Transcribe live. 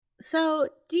So,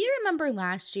 do you remember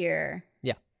last year?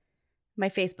 Yeah. My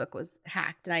Facebook was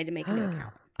hacked and I had to make a new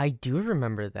account. I do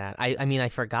remember that. I mean, I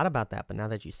forgot about that, but now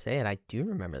that you say it, I do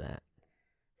remember that.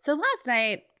 So last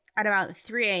night at about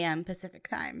 3 a.m. Pacific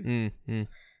time,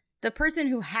 the person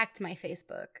who hacked my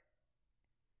Facebook,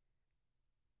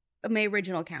 my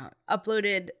original account,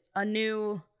 uploaded a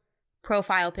new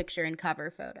profile picture and cover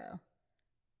photo.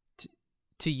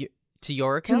 To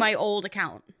your account? To my old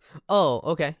account. Oh,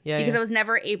 okay. Yeah, because I was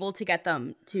never able to get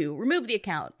them to remove the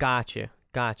account. Gotcha.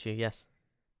 Yes.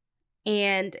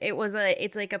 And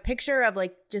it's like a picture of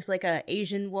like just like a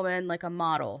Asian woman, like a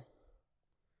model.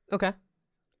 Okay.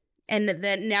 And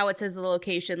then now it says the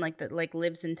location like that like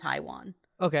lives in Taiwan.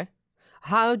 Okay.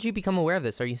 How'd you become aware of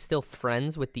this? Are you still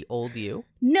friends with the old you?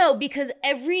 No, because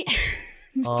like 8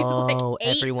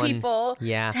 people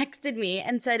texted me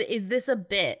and said, "Is this a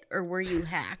bit or were you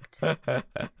hacked?"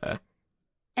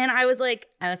 And I was like,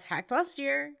 I was hacked last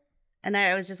year. And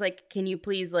I was just like, can you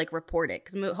please like report it?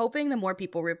 Because I'm hoping the more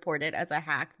people report it as a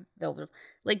hack, they'll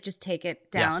like just take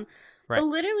it down. Yeah, right. But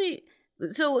literally,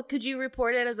 so could you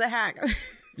report it as a hack?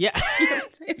 Yeah.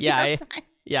 I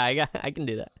can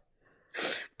do that.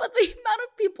 But the amount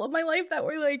of people in my life that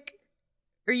were like,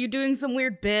 are you doing some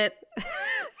weird bit?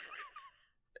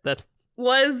 I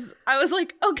was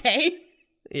like, okay.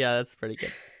 Yeah, that's pretty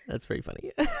good. That's pretty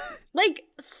funny. Like,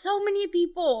 so many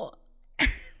people.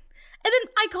 And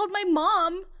then I called my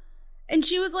mom, and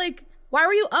she was like, why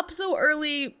were you up so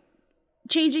early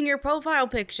changing your profile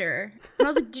picture? And I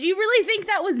was like, did you really think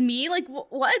that was me? Like,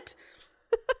 what?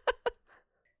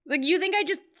 Like, you think I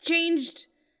just changed,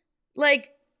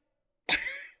 like,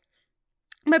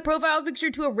 my profile picture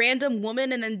to a random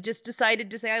woman and then just decided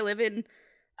to say I live in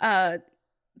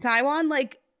Taiwan?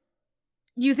 Like,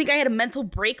 you think I had a mental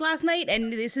break last night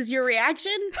and this is your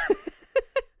reaction?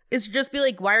 It's just be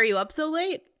like, why are you up so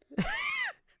late?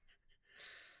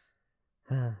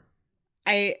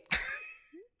 It's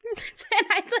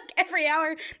like every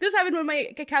hour. This happened when my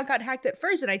account got hacked at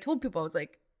first, and I told people, I was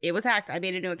like, it was hacked. I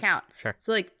made a new account. Sure.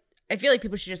 So like, I feel like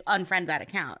people should just unfriend that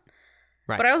account.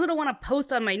 Right. But I also don't want to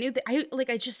post on my new thing.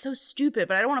 It's just so stupid,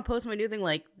 but I don't want to post on my new thing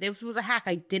like, this was a hack.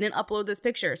 I didn't upload this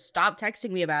picture. Stop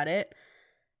texting me about it.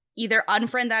 Either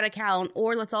unfriend that account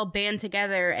or let's all band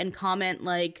together and comment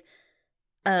like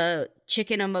a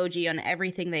chicken emoji on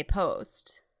everything they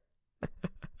post.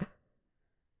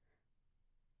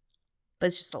 But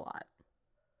it's just a lot.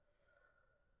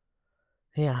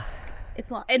 Yeah. It's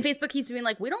a lot. And Facebook keeps being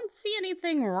like, we don't see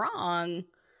anything wrong.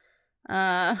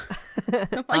 I'm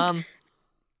like,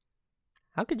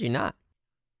 how could you not?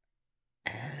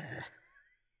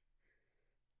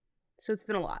 So it's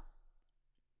been a lot.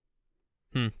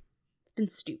 It's been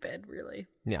stupid, really.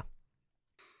 Yeah.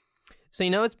 So,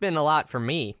 it's been a lot for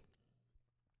me.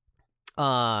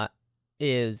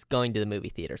 Is going to the movie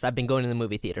theaters. I've been going to the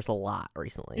movie theaters a lot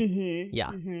recently. Mm-hmm. Yeah.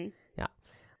 Mm-hmm. Yeah.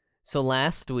 So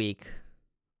last week,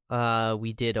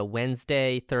 we did a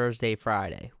Wednesday, Thursday,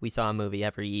 Friday. We saw a movie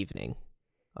every evening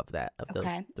of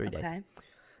those 3 days.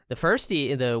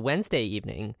 The Wednesday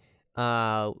evening,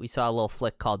 we saw a little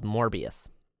flick called Morbius.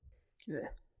 Ugh.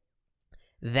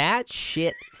 That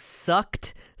shit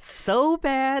sucked so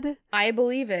bad. I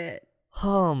believe it.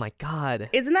 Oh my god.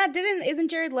 Isn't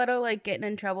Jared Leto like getting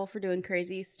in trouble for doing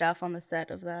crazy stuff on the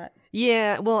set of that?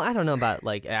 Yeah, well, I don't know about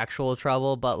like actual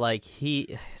trouble, but like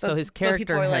his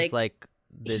character has like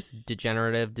this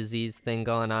degenerative disease thing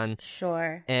going on.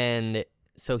 Sure. And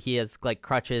so he has like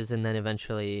crutches and then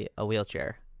eventually a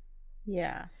wheelchair.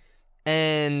 Yeah.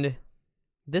 And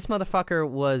this motherfucker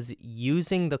was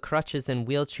using the crutches and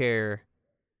wheelchair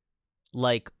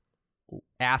like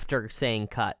after saying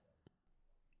cut.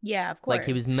 Yeah, of course. Like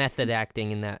he was method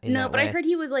acting in that. But I heard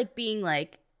he was like being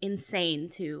like insane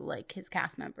to like his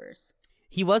cast members.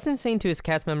 He was insane to his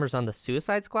cast members on the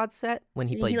Suicide Squad set when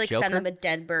he played Joker. He like sent them a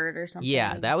dead bird or something.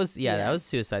 Yeah, that was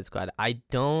Suicide Squad. I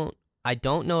don't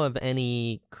know of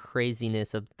any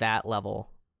craziness of that level.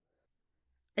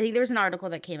 I think there was an article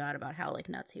that came out about how like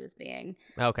nuts he was being.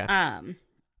 Okay. I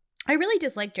really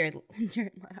dislike Jared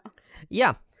Leto.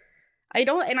 Yeah. I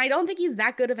don't think he's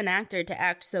that good of an actor to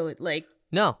act so like.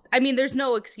 No. I mean, there's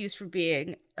no excuse for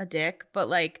being a dick, but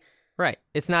like. Right.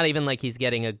 It's not even like he's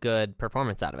getting a good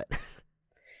performance out of it.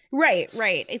 Right.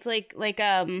 It's like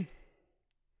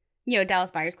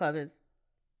Dallas Buyers Club is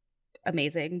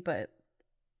amazing, but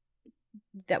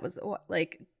that was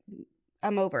like,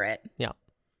 I'm over it. Yeah.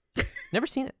 Never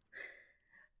seen it.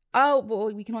 Oh,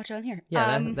 well, we can watch it on here.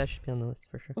 Yeah, that should be on the list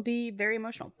for sure. It'll be very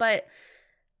emotional. But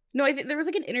no, I think there was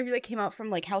like an interview that came out from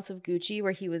like House of Gucci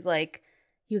where he was like,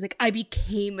 I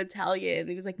became Italian.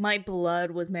 He was like, my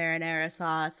blood was marinara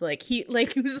sauce. Like he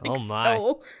was like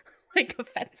so like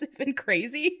offensive and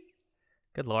crazy.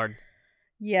 Good Lord.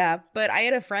 Yeah, but I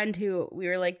had a friend who we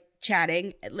were like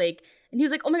chatting, like, and he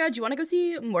was like, "Oh my God, do you want to go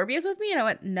see Morbius with me?" And I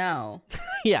went, "No."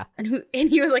 Yeah. And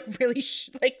he was like really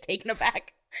like taken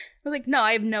aback. I was like, "No,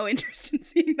 I have no interest in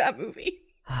seeing that movie.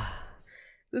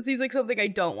 That seems like something I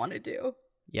don't want to do."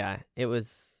 Yeah, it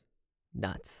was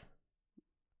nuts.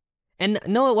 And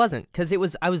no, it wasn't, because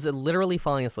I was literally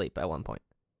falling asleep at one point.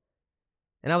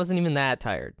 And I wasn't even that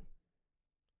tired.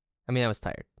 I mean, I was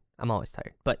tired. I'm always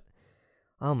tired. But,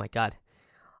 oh my God.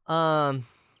 But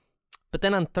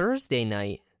then on Thursday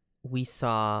night, we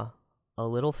saw a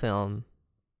little film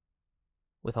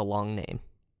with a long name.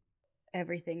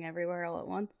 Everything, Everywhere, All at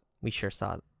Once. We sure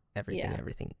saw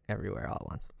Everything, Everywhere, All at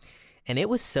Once. And it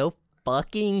was so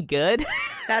fucking good.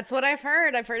 That's what I've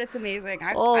heard. I've heard it's amazing.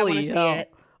 I want to see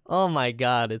it. Oh my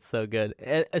God, it's so good.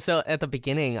 So at the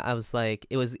beginning, I was like,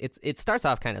 it starts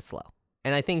off kind of slow,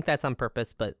 and I think that's on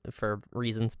purpose, but for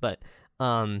reasons. But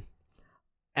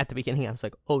at the beginning, I was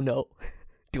like, oh no,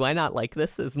 do I not like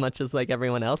this as much as like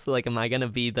everyone else? Like, am I gonna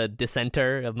be the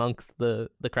dissenter amongst the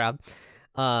crowd?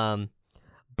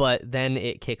 But then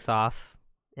it kicks off,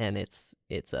 and it's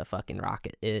a fucking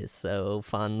rocket. It is so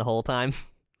fun the whole time.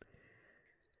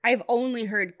 I've only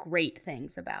heard great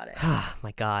things about it.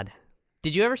 My God.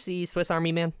 Did you ever see Swiss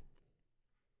Army Man?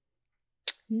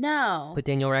 No. With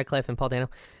Daniel Radcliffe and Paul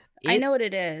Dano? I know what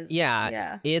it is.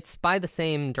 Yeah. It's by the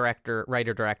same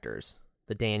writer-directors,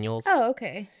 the Daniels. Oh,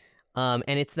 okay. And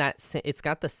it's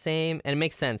got the same, and it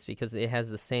makes sense because it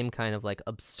has the same kind of like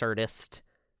absurdist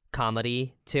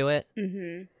comedy to it.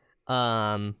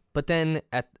 Mm-hmm. But then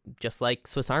just like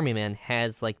Swiss Army Man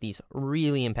has like these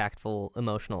really impactful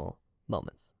emotional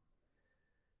moments.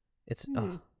 It's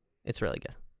really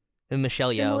good. And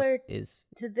Michelle Yeoh is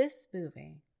to this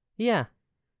movie. Yeah.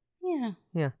 Yeah.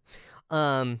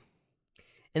 And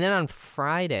then on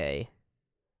Friday,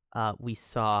 we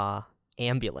saw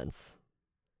Ambulance,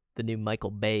 the new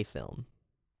Michael Bay film.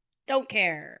 Don't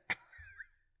care.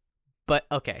 But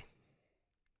okay.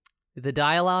 The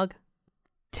dialogue,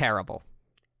 terrible.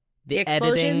 The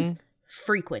explosions,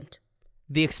 frequent.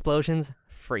 The explosions,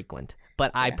 frequent.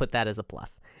 But I put that as a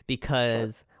plus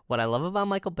because what I love about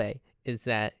Michael Bay is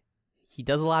that he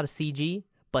does a lot of CG,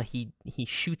 but he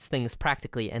shoots things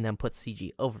practically and then puts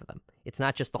CG over them. It's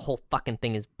not just the whole fucking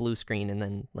thing is blue screen and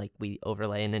then like we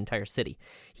overlay an entire city.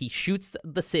 He shoots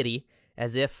the city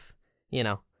as if,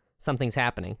 something's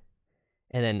happening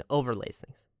and then overlays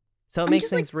things. So it makes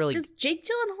things really... Does Jake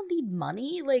Gyllenhaal need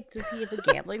money? Like, does he have a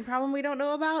gambling problem we don't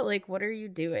know about? Like, what are you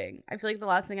doing? I feel like the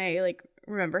last thing I like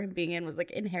remember him being in was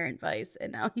like Inherent Vice,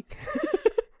 and now he's...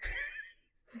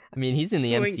 I mean, he's in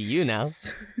the MCU now.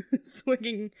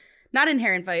 Swinging, not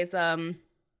Inherent Vice, Nightcrawler.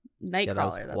 Yeah, that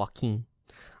was Joaquin.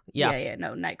 Yeah,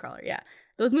 no, Nightcrawler, yeah.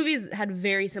 Those movies had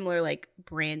very similar, like,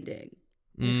 branding.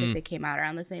 Looks like they came out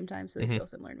around the same time, so they feel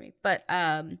similar to me. But,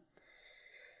 I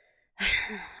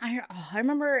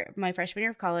remember my freshman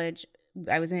year of college,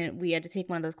 we had to take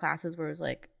one of those classes where it was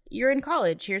like, you're in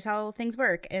college, here's how things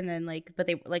work. And then, like, but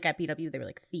they, like, at BW, they were,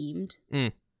 like, themed.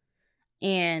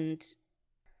 And...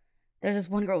 there's this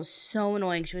one girl who was so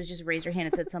annoying. She was just raised her hand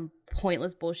and said some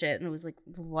pointless bullshit, and it was like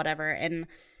whatever. And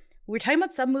we were talking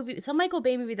about some Michael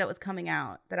Bay movie that was coming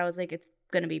out that I was like, it's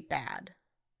gonna be bad.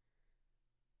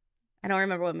 I don't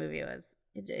remember what movie it was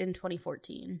in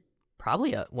 2014.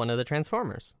 Probably one of the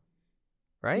Transformers,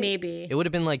 right? Maybe it would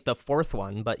have been like the fourth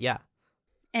one, but yeah.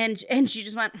 And she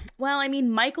just went, well, I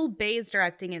mean, Michael Bay is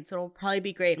directing it, so it'll probably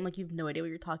be great. I'm like, you have no idea what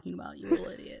you're talking about, you little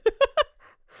idiot.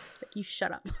 Like, you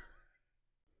shut up.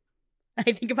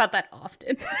 I think about that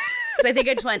often. Because I think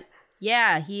I just went,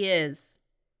 yeah, he is.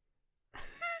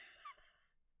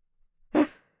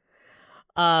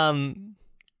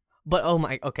 But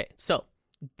okay. So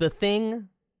the thing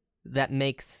that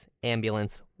makes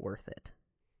Ambulance worth it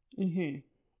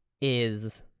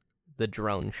is the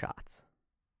drone shots.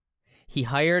 He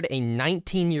hired a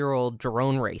 19-year-old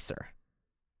drone racer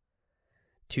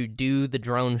to do the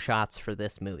drone shots for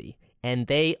this movie, and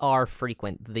they are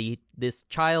frequent. This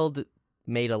child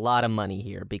made a lot of money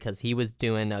here because he was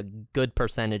doing a good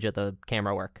percentage of the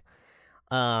camera work.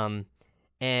 And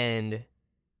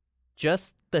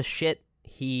just the shit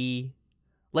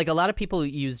like a lot of people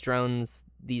use drones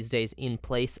these days in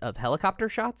place of helicopter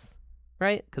shots,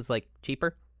 right? Because like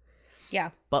cheaper.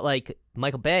 Yeah. But like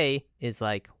Michael Bay is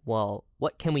like, well,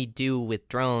 what can we do with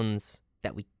drones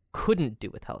that we couldn't do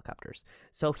with helicopters?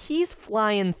 So he's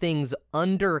flying things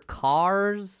under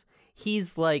cars.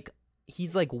 He's like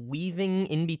weaving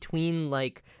in between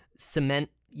like cement,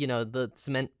 the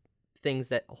cement things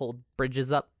that hold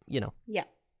bridges up, Yeah.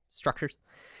 Structures.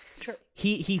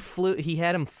 He flew. He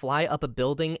had him fly up a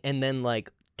building and then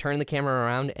like turn the camera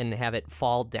around and have it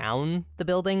fall down the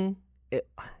building.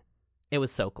 It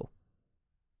was so cool.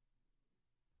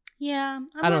 Yeah,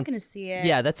 I'm not going to see it.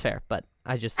 Yeah, that's fair. But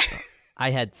I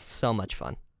had so much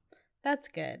fun. That's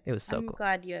good. It was so cool. I'm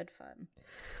glad you had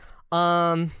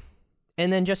fun.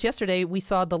 And then just yesterday we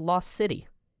saw The Lost City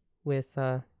with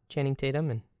Channing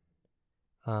Tatum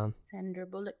and Sandra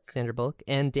Bullock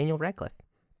and Daniel Radcliffe.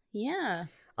 Yeah.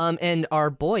 And our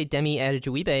boy Demi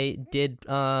Adejuyigbe did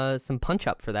some punch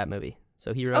up for that movie.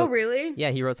 So he wrote. Oh, really?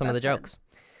 Yeah, he wrote some of the jokes.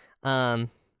 And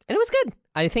it was good.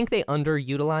 I think they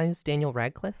underutilized Daniel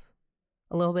Radcliffe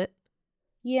a little bit.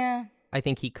 Yeah. I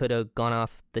think he could have gone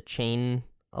off the chain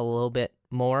a little bit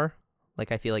more.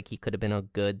 Like, I feel like he could have been a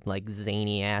good, like,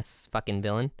 zany-ass fucking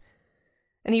villain.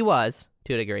 And he was,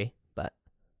 to a degree, but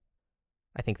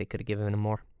I think they could have given him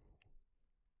more.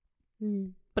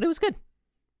 But it was good.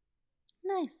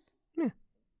 Nice. Yeah.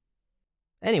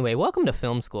 Anyway, welcome to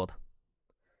Film Schooled.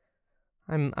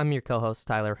 I'm your co-host,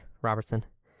 Tyler Robertson.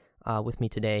 With me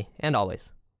today, and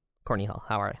always, Courtney Hull.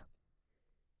 How are you?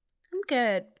 I'm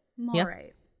good. I'm all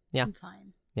right. Yeah. I'm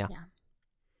fine. Yeah.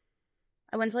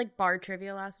 I went to like bar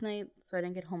trivia last night, so I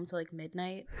didn't get home till like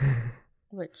midnight,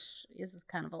 which is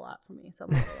kind of a lot for me. So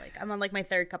I'm on like my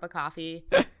third cup of coffee.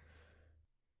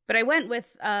 But I went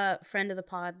with a friend of the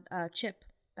pod, Chip.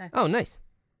 Oh, nice.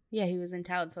 Yeah, he was in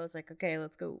town, so I was like, okay,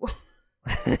 let's go.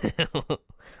 Let's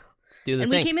do the thing. And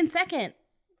we came in second.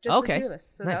 Just the two of us,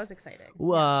 so nice. That was exciting.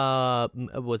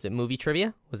 Was it movie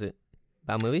trivia? Was it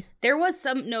about movies? There was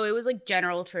some. No, it was like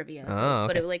general trivia. So, okay.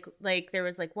 But it like there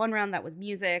was like one round that was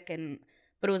music,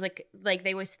 but it was like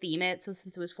they always theme it. So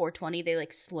since it was 420, they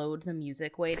like slowed the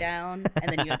music way down,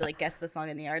 and then you had to like guess the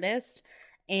song and the artist.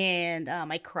 And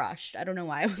I crushed. I don't know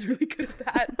why I was really good at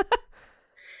that.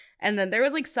 And then there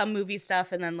was like some movie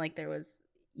stuff, and then like there was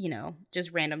just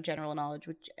random general knowledge,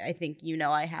 which I think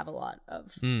I have a lot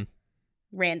of.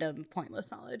 Random pointless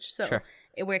knowledge, so sure.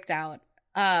 It worked out.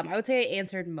 I would say I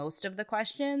answered most of the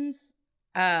questions,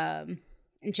 and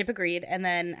Chip agreed, and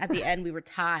then at the end we were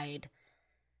tied,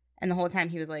 and the whole time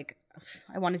he was like,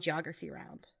 I want a geography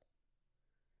round,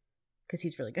 because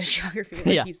he's really good at geography. Like,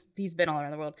 yeah. He's been all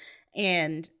around the world,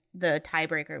 and the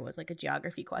tiebreaker was like a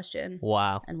geography question.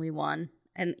 Wow. And we won,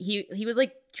 and he was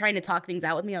like trying to talk things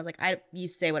out with me. I was like, you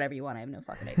say whatever you want, I have no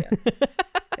fucking idea.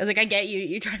 I was like, I get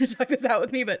you're trying to talk this out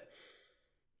with me, but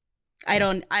I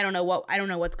don't know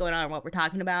what's going on or what we're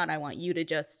talking about. I want you to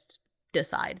just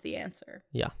decide the answer.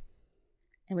 Yeah.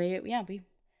 And we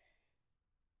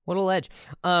what a ledge.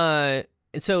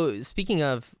 So speaking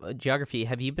of geography,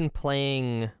 have you been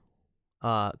playing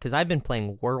because I've been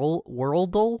playing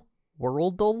Worldle?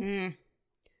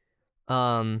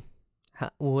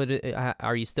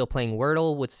 Are you still playing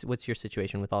Wordle? What's your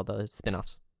situation with all the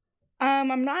spin-offs?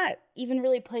 I'm not even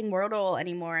really playing Wordle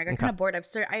anymore. I got kind of bored. I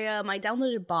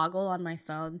downloaded Boggle on my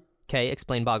phone. Okay,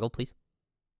 explain Boggle, please.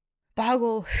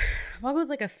 Boggle is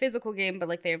like a physical game, but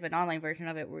like they have an online version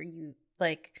of it where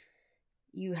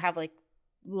you have like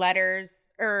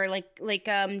letters or like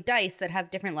dice that have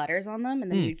different letters on them,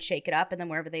 and then you shake it up, and then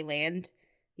wherever they land,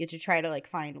 you have to try to like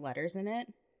find letters in it.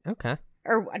 Okay.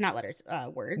 Or not letters,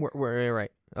 words. We're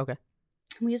right. Okay.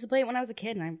 We used to play it when I was a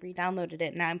kid, and I re-downloaded it,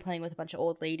 and now I'm playing with a bunch of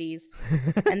old ladies.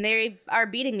 And they are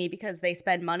beating me because they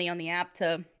spend money on the app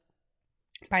to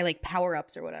buy, like,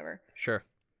 power-ups or whatever. Sure.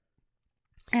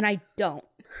 And I don't.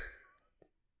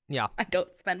 Yeah. I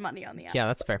don't spend money on the app. Yeah,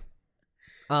 that's fair.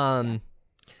 I've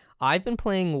been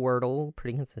playing Wordle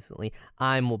pretty consistently.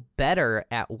 I'm better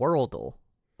at Worldle,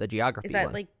 the geography one. Is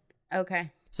that, like,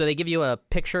 okay. So they give you a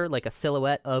picture, like a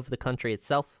silhouette of the country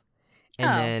itself, and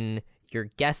then your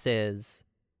guesses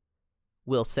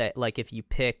will say, like, if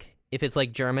it's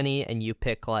like Germany and you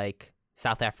pick like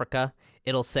South Africa,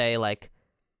 it'll say like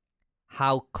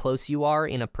how close you are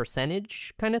in a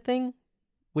percentage kind of thing,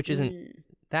 which isn't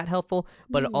that helpful,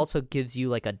 but it also gives you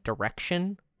like a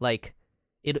direction. Like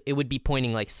it would be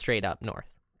pointing like straight up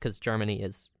north because Germany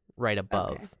is right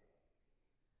above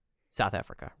South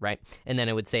Africa, right? And then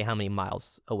it would say how many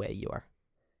miles away you are.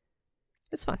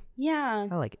 It's fun. Yeah.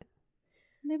 I like it.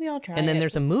 Maybe I'll try. And then it.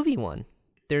 there's a movie one.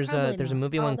 There's a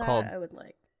movie one called. I would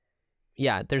like.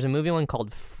 Yeah, there's a movie one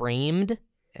called Framed,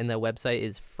 and the website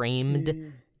is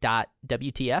framed.wtf.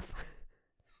 I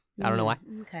don't know why.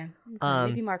 Okay.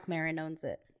 Maybe Mark Maron owns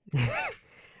it.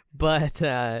 But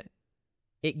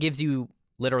it gives you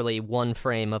literally one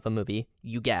frame of a movie.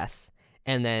 You guess,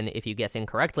 and then if you guess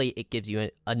incorrectly, it gives you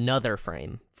another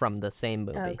frame from the same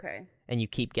movie. Okay. And you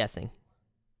keep guessing.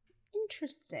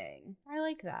 Interesting. I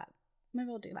like that. Maybe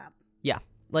I'll do that. Yeah.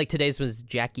 like today's was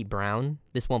Jackie Brown.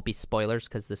 This won't be spoilers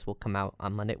because this will come out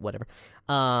on Monday, whatever.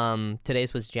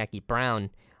 Today's was Jackie Brown,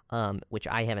 which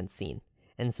I haven't seen.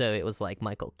 And so it was like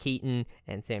Michael Keaton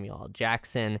and Samuel L.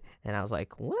 Jackson. And I was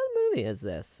like, what movie is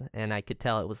this? And I could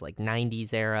tell it was like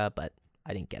 90s era, but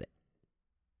I didn't get it.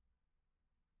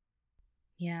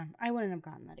 Yeah, I wouldn't have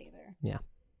gotten that either. Yeah.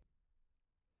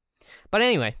 But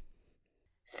anyway.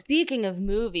 Speaking of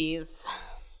movies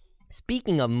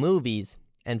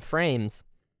and frames,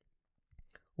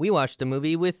 we watched a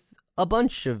movie with a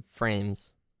bunch of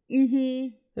frames.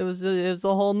 Mm-hmm. It was a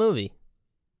whole movie.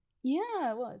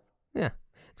 Yeah, it was. Yeah.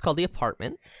 It's called The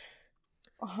Apartment.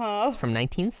 Uh-huh. It's from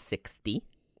 1960.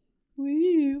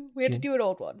 Woo. We had to do an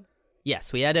old one.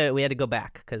 Yes, we had to go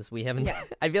back because we haven't. Yeah.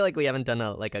 I feel like we haven't done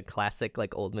a classic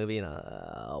old movie in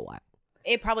a while.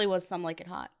 It probably was Some Like It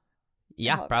Hot.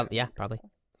 Yeah, probably. Yeah, probably.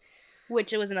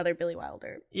 Which it was another Billy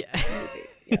Wilder movie.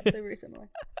 Yeah, they were similar.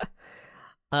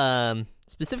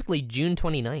 Specifically June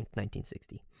 29th,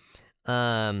 1960.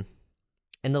 And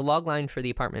the logline for The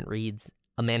Apartment reads,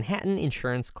 a Manhattan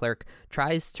insurance clerk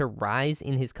tries to rise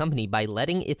in his company by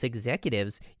letting its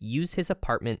executives use his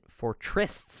apartment for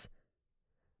trysts.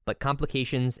 But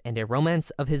complications and a romance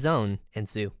of his own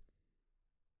ensue.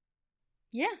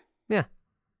 Yeah. Yeah.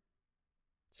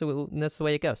 So that's the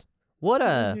way it goes. What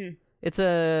a... Mm-hmm. It's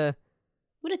a...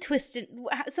 What a twist.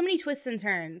 So many twists and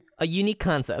turns. A unique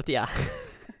concept, yeah.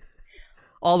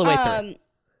 All the way through.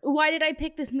 Why did I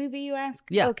pick this movie, you ask?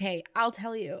 Yeah. Okay, I'll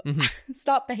tell you. Mm-hmm.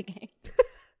 Stop begging.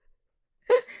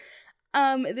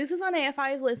 This is on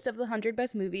AFI's list of the 100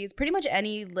 best movies. Pretty much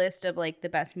any list of like the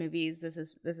best movies, this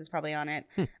is probably on it.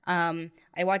 I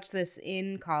watched this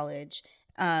in college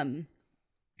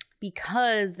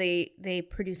because they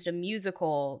produced a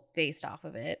musical based off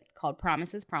of it called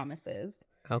Promises, Promises.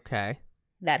 Okay.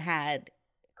 That had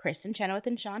Kristen Chenoweth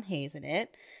and Sean Hayes in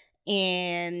it.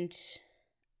 And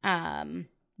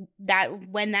that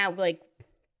when that like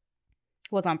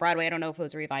was on Broadway, I don't know if it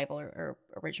was a revival or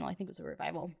original. I think it was a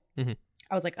revival. Mm-hmm.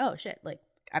 I was like, oh shit, like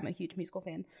I'm a huge musical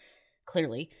fan,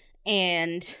 clearly.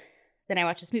 And then I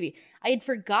watched this movie. I had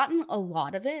forgotten a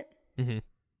lot of it. Mm-hmm.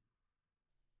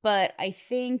 But I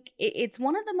think it's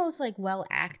one of the most like well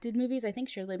acted movies. I think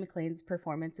Shirley MacLaine's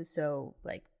performance is so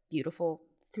like beautiful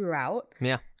throughout.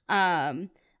 Yeah. I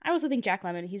also think Jack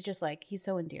Lemmon, he's just like, he's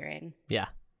so endearing. Yeah.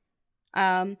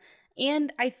 And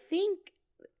I think,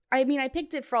 I mean, I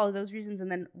picked it for all of those reasons, and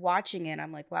then watching it,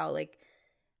 I'm like, wow, like,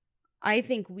 I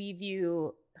think we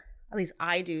view, at least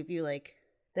I do view like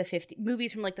the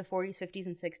movies from like the 40s, 50s,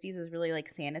 and 60s as really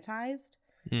like sanitized.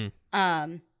 Mm.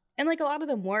 And like a lot of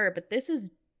them were, but this is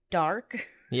dark.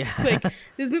 Yeah. Like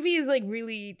this movie is like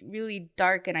really, really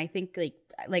dark, and I think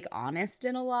like honest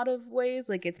in a lot of ways.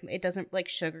 Like it doesn't like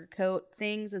sugarcoat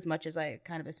things as much as I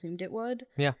kind of assumed it would.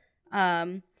 Yeah.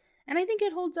 And I think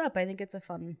it holds up. I think it's a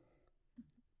fun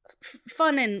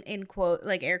in quote,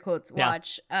 like air quotes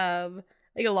watch. Yeah.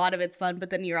 Like a lot of it's fun, but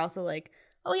then you're also like,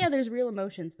 oh yeah, there's real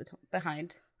emotions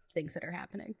behind things that are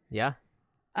happening. Yeah.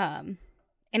 And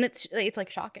it's like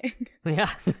shocking. Yeah.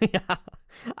 Yeah.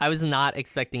 I was not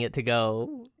expecting it to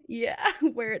go. Yeah,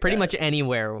 where it pretty much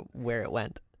anywhere where it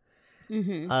went.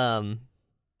 Mm-hmm.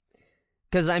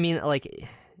 Because I mean, like,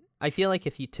 I feel like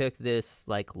if you took this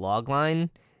like log line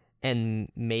and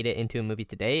made it into a movie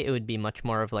today, it would be much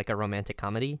more of like a romantic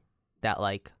comedy that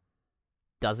like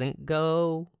doesn't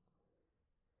go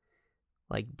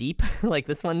like deep like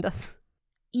this one does.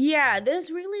 Yeah,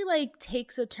 this really like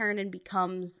takes a turn and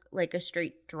becomes like a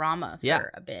straight drama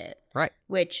for a bit. Right.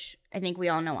 Which I think we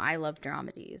all know I love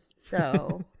dramedies.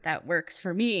 So that works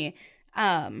for me.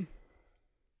 Yeah.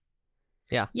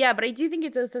 Yeah, but I do think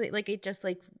it does something like it just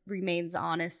like remains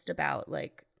honest about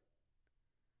like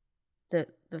the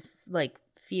like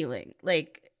feeling,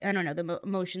 like I don't know, the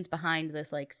emotions behind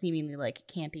this like seemingly like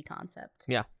campy concept.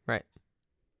 Yeah, right.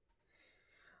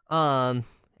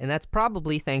 And that's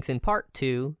probably thanks in part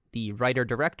to the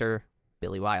writer-director,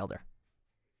 Billy Wilder.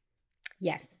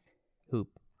 Yes. Who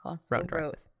wrote and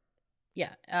directed this.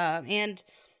 Yeah. And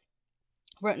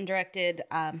wrote and directed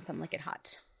Some Like It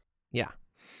Hot. Yeah.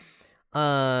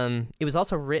 It was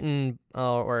also written,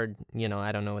 or, you know,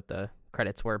 I don't know what the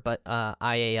credits were, but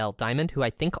IAL Diamond, who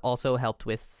I think also helped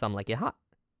with Some Like It Hot.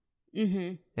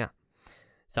 Mm-hmm. Yeah.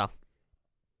 So,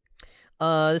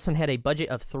 this one had a budget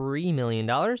of $3 million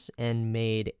and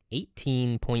made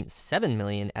 $18.7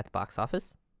 million at the box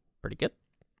office. Pretty good.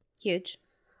 Huge.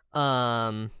 It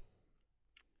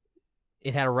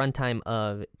had a runtime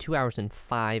of 2 hours and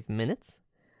 5 minutes.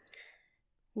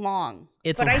 Long.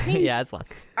 It's long. It's long.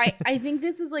 I think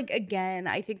this is like, again,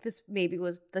 I think this maybe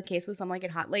was the case with Some Like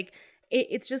It Hot. Like,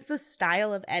 it's just the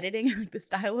style of editing, like the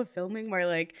style of filming where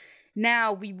like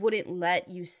now we wouldn't let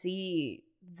you see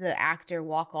the actor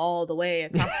walk all the way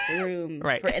across the room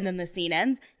right. And then the scene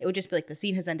ends. It would just be like the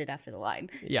scene has ended after the line.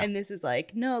 Yeah. And this is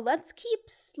like, no, let's keep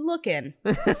looking.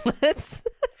 Let's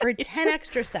for 10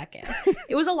 extra seconds.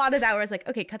 It was a lot of that where I was like,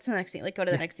 okay, cut to the next scene, like go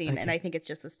to the next scene. Okay. And I think it's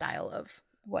just the style of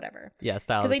whatever. Yeah,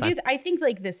 style. Because I think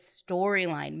like this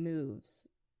storyline moves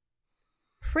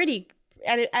pretty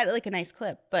at like a nice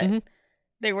clip, but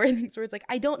there were things where it's like,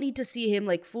 I don't need to see him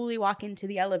like fully walk into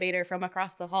the elevator from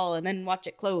across the hall and then watch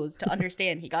it close to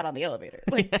understand he got on the elevator.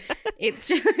 Like it's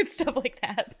just it's stuff like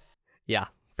that. Yeah,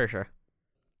 for sure.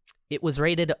 It was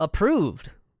rated approved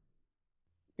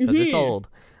because it's old.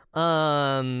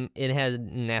 It has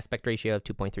an aspect ratio of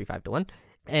 2.35 to 1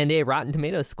 and a Rotten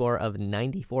Tomatoes score of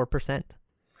 94%.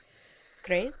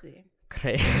 Crazy.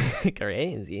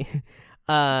 Crazy.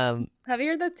 Have you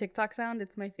heard that TikTok sound?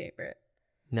 It's my favorite.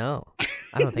 No,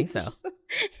 I don't think so.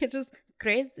 It's just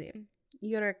crazy.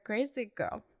 You're a crazy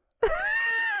girl.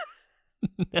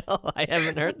 No, I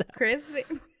haven't heard that. Crazy.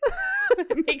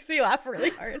 It makes me laugh really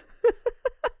hard.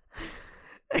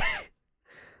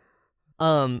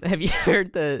 Have you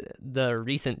heard the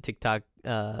recent TikTok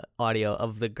audio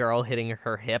of the girl hitting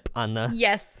her hip on the?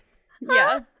 Yes.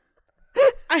 Yeah.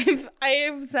 I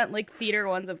have sent like theater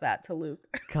ones of that to Luke.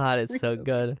 God, it's so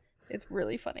good. It's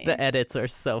really funny. The edits are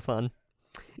so fun.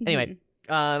 Anyway,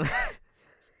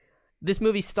 this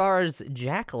movie stars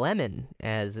Jack Lemmon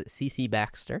as CC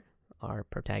Baxter, our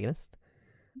protagonist.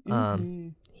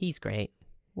 He's great.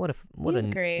 What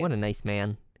a nice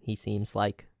man he seems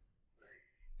like.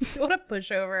 What a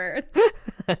pushover.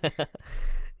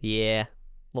 Yeah, a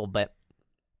little bit.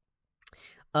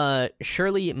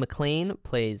 Shirley MacLaine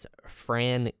plays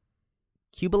Fran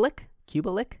Kubelik,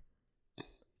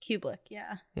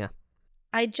 yeah. Yeah.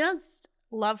 I just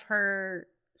love her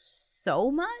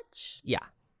so much. Yeah.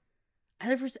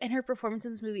 And her performance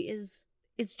in this movie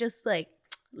it's just like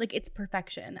it's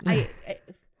perfection.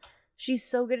 She's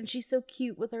so good and she's so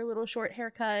cute with her little short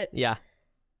haircut. Yeah.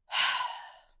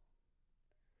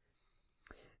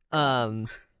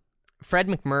 Fred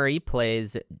McMurray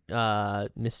plays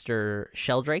Mr.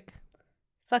 Sheldrake.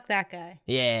 Fuck that guy.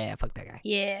 Yeah, fuck that guy.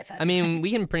 Yeah, I mean,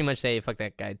 we can pretty much say fuck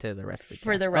that guy to the rest of the cast.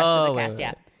 For the rest of the cast,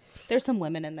 yeah. There's some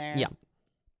women in there. Yeah.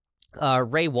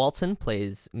 Ray Walton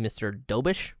plays Mr.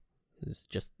 Dobish, who's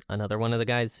just another one of the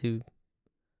guys who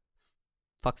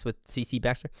fucks with CC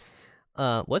Baxter.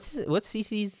 What's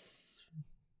CC's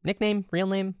nickname, real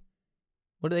name?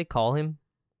 What do they call him?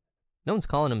 No one's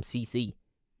calling him CC.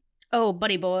 Oh,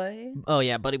 Buddy Boy. Oh,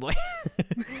 yeah, Buddy Boy.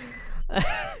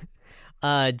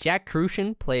 Jack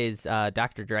Kruschen plays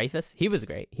Dr. Dreyfus. He was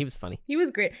great. He was funny. He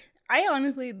was great. I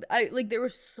honestly, there were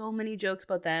so many jokes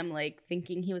about them, like,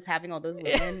 thinking he was having all those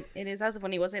women in his house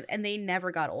when he wasn't, and they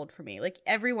never got old for me. Like,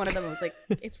 every one of them was like,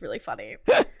 it's really funny.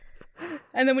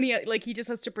 And then when he just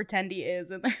has to pretend he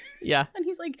is. And yeah. And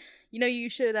he's like, you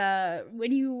should,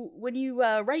 when you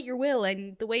write your will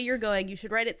and the way you're going, you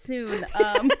should write it soon.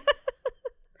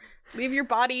 Leave your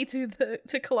body to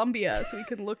Colombia so we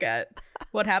can look at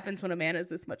what happens when a man has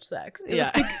this much sex. It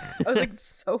was like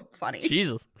so funny.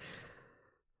 Jesus.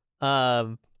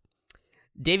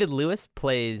 David Lewis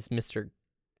plays Mr.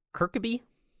 Kirkby.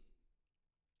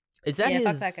 Is that his?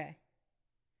 Fuck that guy.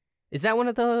 Is that one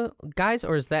of the guys,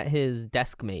 or is that his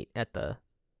desk mate at the?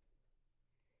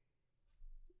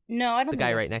 No, I don't. The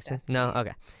guy right next to him. No,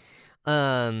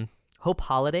 okay. Hope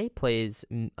Holiday plays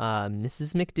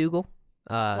Mrs. McDougal.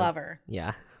 Love her.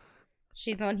 Yeah.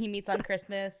 She's the one he meets on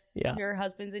Christmas. Yeah. Her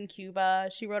husband's in Cuba.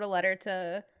 She wrote a letter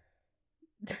to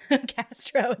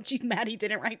Castro and she's mad he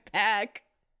didn't write back.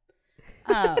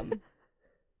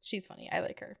 She's funny. I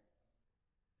like her.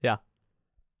 Yeah.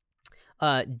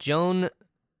 Joan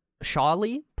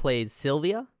Shawley plays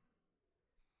Sylvia.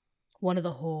 One of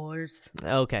the whores.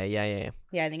 Okay, yeah.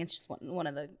 Yeah, I think it's just one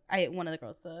of the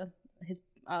girls his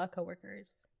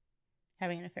coworkers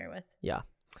having an affair with. Yeah.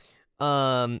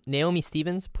 Naomi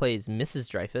Stevens plays Mrs.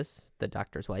 Dreyfus, the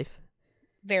doctor's wife.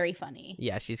 Very funny.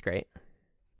 Yeah, she's great.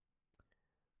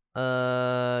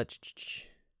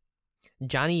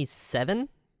 Johnny Seven.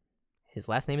 His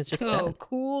last name is just Seven. Oh,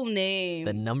 cool name.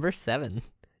 The number 7.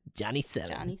 Johnny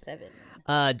Seven. Johnny Seven.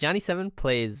 Johnny Seven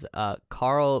plays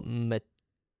Carl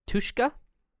Matushka.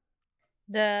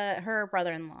 Her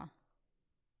brother-in-law.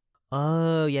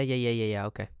 Oh, yeah,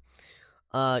 okay.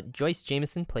 Joyce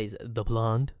Jameson plays the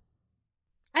blonde.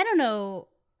 I don't know.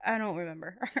 I don't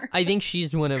remember. I think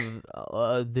she's one of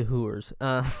the Whoers.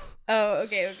 Oh,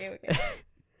 okay.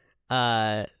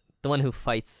 The one who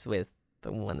fights with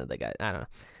one of the guys. I don't know.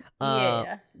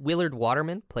 Yeah. Willard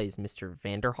Waterman plays Mr.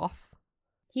 Vanderhoff.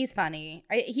 He's funny.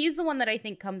 He's the one that I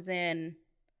think comes in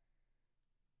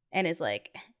and is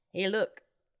like, hey, look,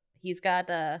 he's got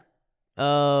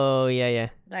oh, yeah.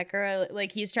 That girl,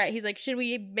 like, he's like, should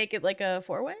we make it like a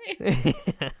 4-way?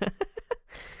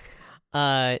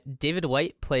 David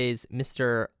White plays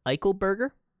Mr.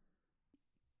 Eichelberger.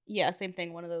 Yeah, same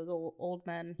thing. One of those old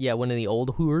men. Yeah, one of the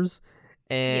old whores.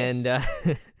 And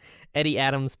yes. Eddie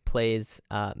Adams plays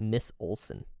Miss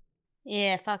Olsen.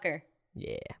 Yeah, fuck her.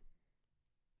 Yeah.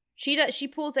 She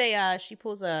pulls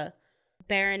a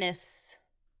Baroness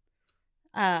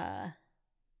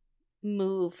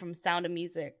move from Sound of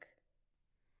Music.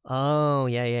 Oh,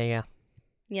 yeah.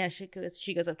 Yeah,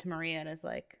 she goes up to Maria and is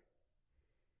like,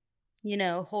 you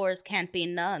know, whores can't be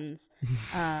nuns.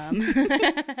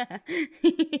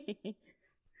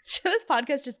 Should this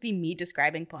podcast just be me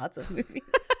describing plots of movies?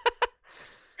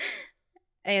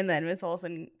 And then Miss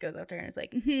Olsen goes up to her and is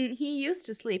like, he used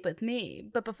to sleep with me,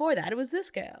 but before that it was this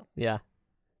girl. Yeah.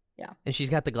 Yeah. And she's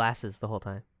got the glasses the whole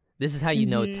time. This is how you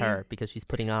know it's her, because she's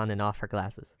putting on and off her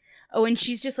glasses. Oh, and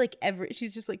she's just like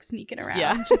she's just like sneaking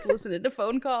around, just listening to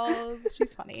phone calls.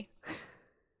 She's funny.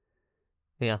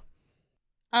 Yeah.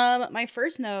 My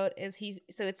first note is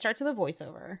so it starts with a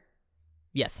voiceover.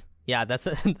 Yes. Yeah, that's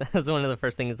one of the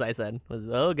first things I said was,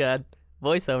 oh god,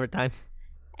 voiceover time.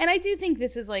 And I do think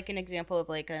this is like an example of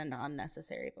like an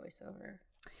unnecessary voiceover.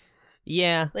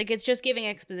 Yeah. Like it's just giving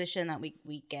exposition that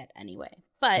we get anyway.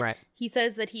 But He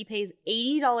says that he pays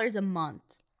 $80 a month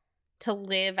to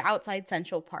live outside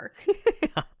Central Park.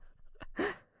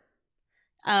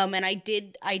 And I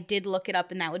did look it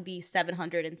up, and that would be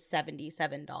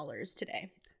 $777 today.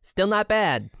 Still not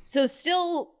bad. So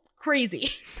still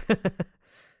crazy.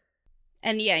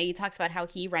 And yeah, he talks about how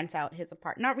he rents out his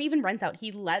apartment. Not even rents out,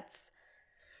 he lets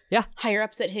higher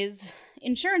ups at his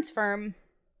insurance firm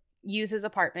use his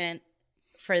apartment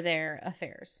for their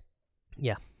affairs.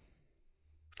 Yeah.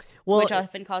 Well, which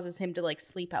often causes him to like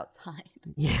sleep outside.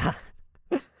 Yeah.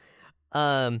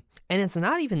 And it's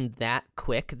not even that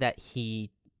quick that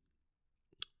he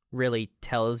really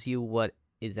tells you what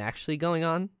is actually going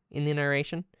on in the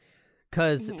narration.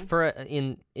 Because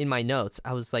in my notes,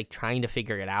 I was like trying to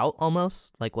figure it out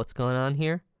almost, like what's going on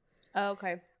here. Oh,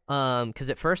 okay. Because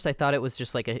at first I thought it was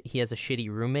just like he has a shitty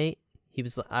roommate.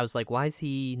 I was like, why is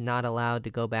he not allowed to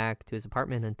go back to his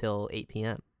apartment until 8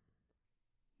 p.m.?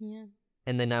 Yeah.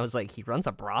 And then I was like, he runs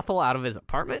a brothel out of his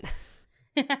apartment?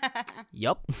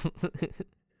 Yup.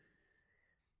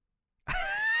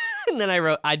 And then I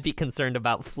wrote, I'd be concerned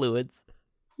about fluids.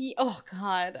 Oh,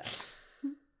 God.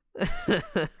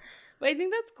 But I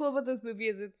think that's cool about this movie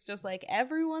is it's just like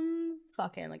everyone's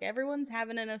fucking, like everyone's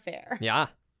having an affair. Yeah.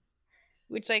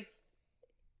 Which like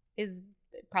is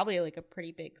probably like a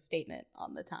pretty big statement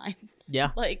on the times.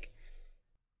 Yeah. Like.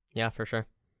 Yeah, for sure.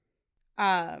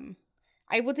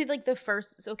 I would say like the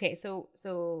first. Okay,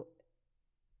 so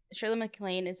Shirley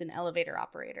MacLaine is an elevator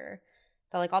operator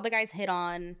that like all the guys hit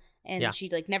on, and she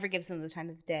like never gives them the time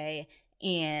of day,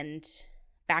 and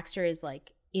Baxter is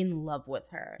like in love with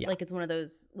her. Yeah. Like it's one of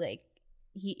those like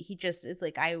he just is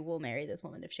like, I will marry this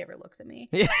woman if she ever looks at me.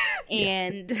 Yeah.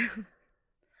 And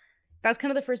that's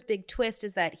kind of the first big twist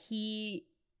is that he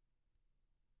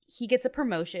gets a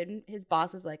promotion. His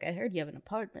boss is like, I heard you have an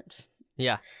apartment.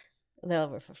 Yeah.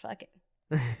 Available for fucking.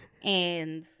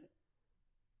 And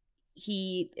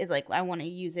he is like, I want to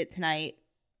use it tonight.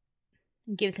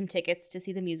 Gives him tickets to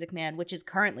see The Music Man, which is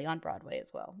currently on Broadway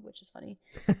as well, which is funny.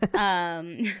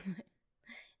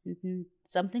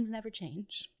 Some things never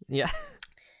change. Yeah.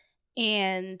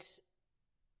 And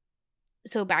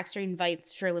so Baxter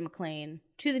invites Shirley MacLaine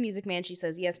to The Music Man. She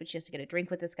says yes, but she has to get a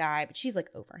drink with this guy, but she's like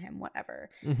over him, whatever.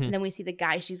 Mm-hmm. And then we see the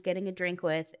guy she's getting a drink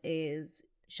with is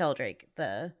Sheldrake,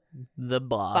 the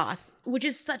boss, which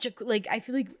is such a like. I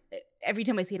feel like every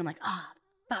time I see it, I'm like,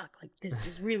 fuck, like this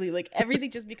just really like everything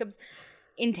just becomes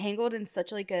entangled in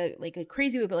such like a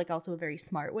crazy way, but like also a very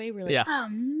smart way. We're like, oh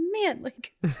man,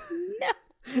 like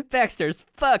no, Baxter's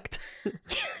fucked.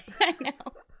 I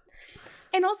know.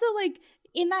 And also like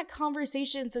in that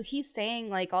conversation, so he's saying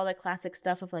like all the classic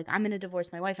stuff of like, I'm gonna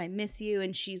divorce my wife, I miss you,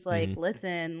 and she's like,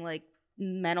 listen, like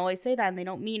men always say that and they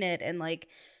don't mean it, and like,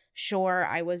 sure,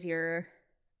 I was your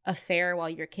affair while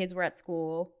your kids were at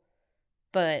school,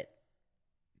 but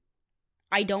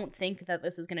I don't think that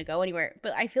this is going to go anywhere.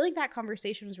 But I feel like that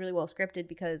conversation was really well scripted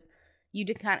because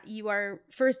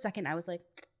for a second, I was like,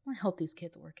 I hope these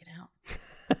kids work it out.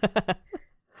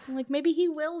 I'm like, maybe he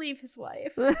will leave his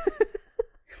wife.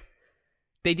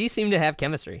 They do seem to have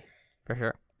chemistry, for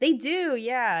sure. They do,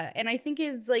 yeah. And I think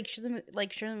it's like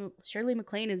Shirley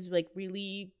MacLaine is like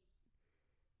really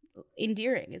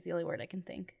endearing is the only word I can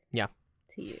think. Yeah.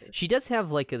 to use. She does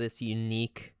have like this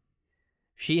unique.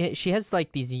 She has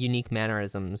like these unique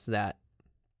mannerisms that,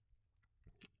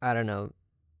 I don't know,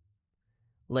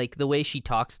 like the way she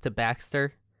talks to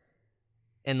Baxter,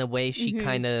 and the way she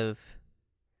kind of.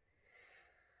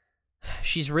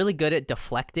 She's really good at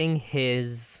deflecting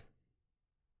his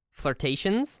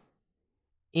flirtations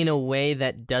in a way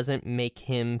that doesn't make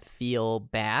him feel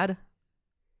bad.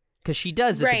 Because she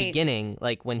does at the beginning,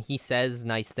 like when he says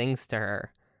nice things to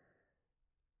her,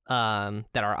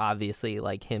 that are obviously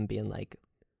like him being like,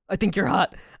 I think you're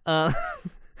hot. I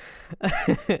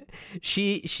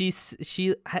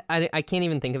can't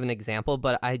even think of an example,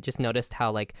 but I just noticed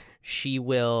how like she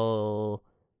will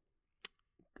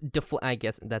I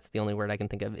guess that's the only word I can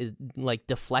think of, is like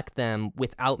deflect them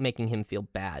without making him feel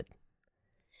bad.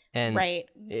 And I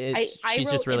she's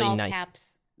wrote just really in all nice.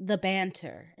 Caps, the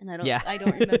banter, and I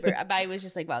don't remember. But I was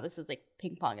just like, wow, this is like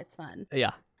ping pong. It's fun.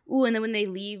 Yeah. Ooh, and then when they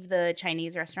leave the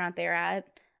Chinese restaurant they're at,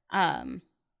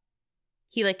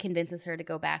 he like convinces her to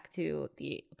go back to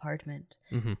the apartment,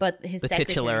 but the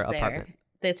titular apartment.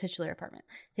 The titular apartment.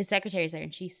 His secretary's there,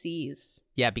 and she sees.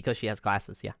 Yeah, because she has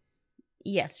glasses. Yeah.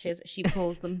 Yes, she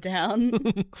pulls them down.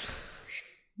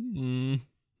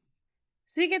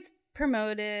 So he gets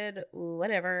promoted,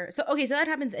 whatever. So that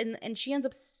happens, and she ends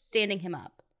up standing him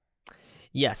up.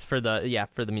 Yes, for the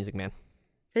Music Man.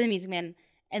 For the Music Man,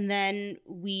 and then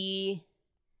we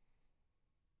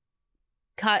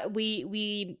cut.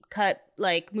 We cut,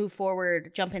 like, move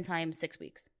forward, jump in time 6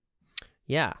 weeks.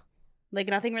 Yeah. Like,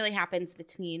 nothing really happens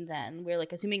between then. We're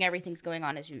like assuming everything's going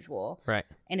on as usual, right?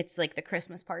 And it's like the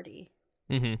Christmas party.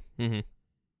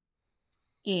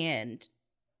 And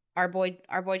our boy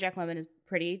Jack Lemmon is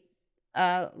pretty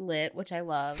lit, which I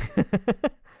love.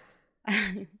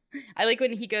 I like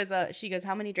when he goes, she goes,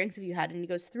 how many drinks have you had? And he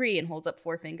goes 3 and holds up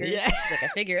 4 fingers. Yeah. She's like, I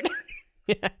figured.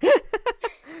 Yeah.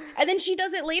 And then she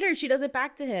does it later. She does it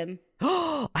back to him.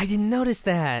 Oh, I didn't notice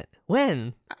that.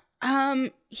 When?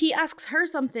 He asks her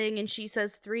something and she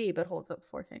says 3 but holds up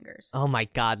 4 fingers. Oh my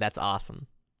God, that's awesome.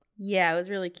 Yeah, it was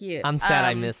really cute. I'm sad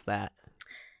I missed that.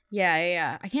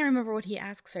 Yeah. I can't remember what he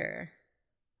asks her.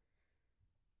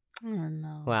 I don't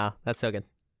know. Wow, that's so good.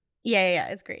 Yeah,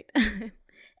 it's great.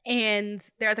 And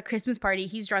they're at the Christmas party.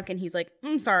 He's drunk and he's like,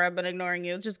 I'm sorry, I've been ignoring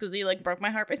you just because you like broke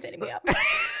my heart by standing me up.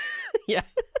 Yeah.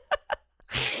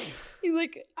 He's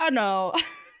like, I know.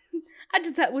 I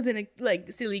just was in a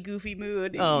like silly, goofy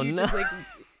mood. Oh, no.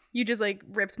 You just like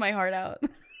ripped my heart out.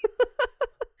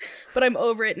 But I'm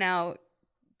over it now.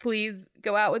 Please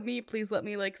go out with me. Please let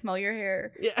me like smell your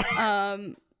hair. Yeah.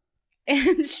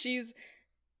 And she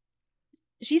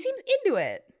seems into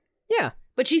it. Yeah.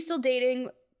 But she's still dating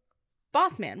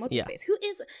Boss Man. What's his face? Who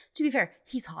is, to be fair,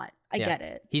 he's hot. I get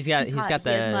it. He's got he the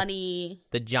has money.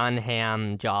 The John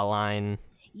Hamm jawline.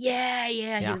 Yeah.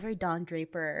 He's very Don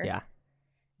Draper. Yeah.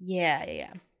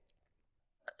 Yeah.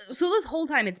 So this whole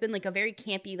time it's been like a very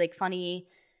campy, like funny,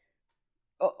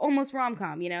 almost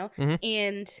rom-com, you know? Mm-hmm.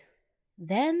 And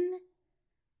then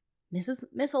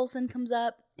Miss Olsen comes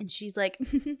up and she's like,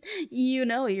 you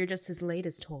know, you're just his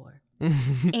latest whore.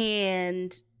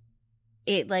 And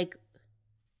it like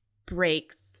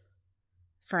breaks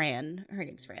Fran. Her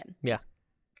name's Fran. Yeah.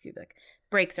 Kubrick.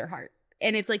 Breaks her heart.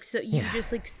 And it's like, so you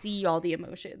just like see all the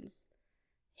emotions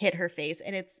hit her face,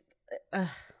 and it's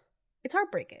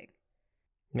heartbreaking.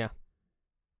 Yeah.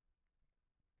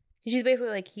 She's basically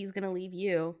like, he's gonna leave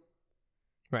you.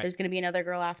 Right. There's gonna be another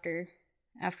girl after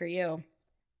you.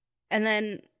 And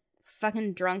then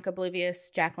fucking drunk, oblivious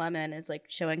Jack Lemmon is like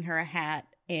showing her a hat,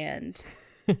 and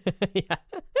yeah.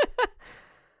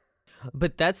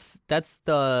 But that's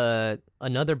the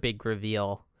another big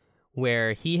reveal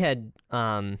where he had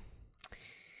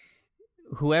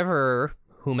whomever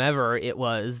it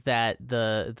was that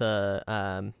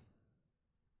the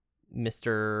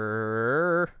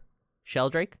Mr.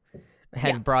 Sheldrake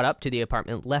had brought up to the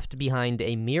apartment left behind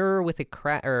a mirror with a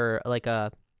crack, or like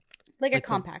a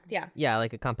compact,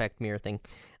 like a compact mirror thing,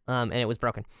 and it was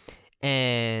broken,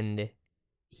 and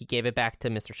he gave it back to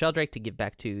Mr. Sheldrake to give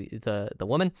back to the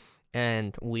woman.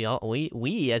 And we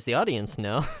as the audience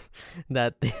know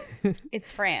that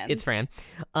it's Fran. It's Fran.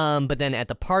 But then at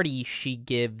the party, she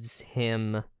gives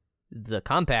him the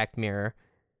compact mirror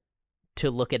to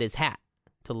look at his hat.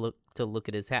 To look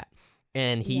at his hat,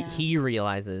 and he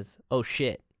realizes, oh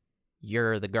shit,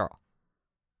 you're the girl.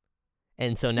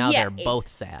 And so now they're both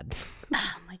sad.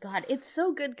 Oh my God, it's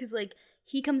so good because like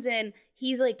he comes in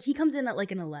at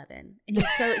like an 11, and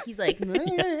he's like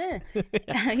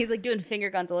he's like doing finger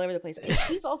guns all over the place. And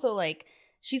she's also like,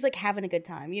 she's like having a good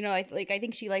time, you know. I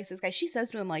think she likes this guy. She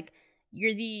says to him like,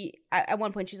 at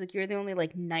one point she's like, you're the only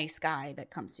like nice guy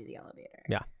that comes through the elevator.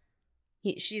 Yeah.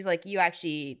 she's like, you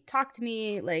actually talk to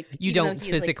me, like you don't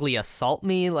physically assault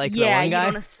me like the one guy. You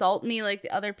don't assault me like the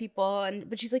other people.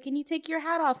 But she's like, can you take your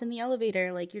hat off in the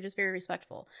elevator? Like, you're just very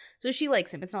respectful. So she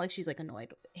likes him. It's not like she's like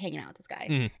annoyed hanging out with this guy.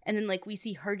 Mm. And then like we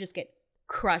see her just get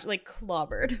crushed, like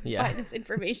clobbered by this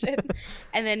information.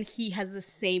 And then he has the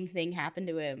same thing happen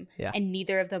to him. Yeah. And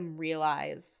neither of them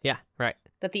realize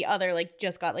that the other like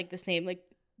just got like the same like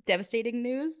devastating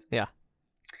news. Yeah.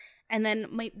 And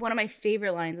then one of my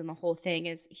favorite lines in the whole thing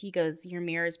is he goes, your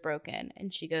mirror is broken.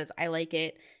 And she goes, I like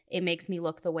it. It makes me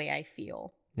look the way I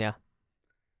feel. Yeah.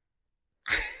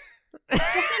 That's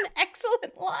an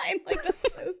excellent line. Like,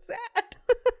 that's so sad.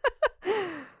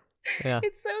 Yeah.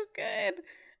 It's so good.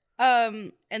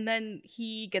 And then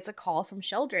he gets a call from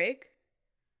Sheldrake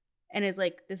and is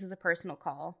like, this is a personal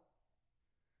call.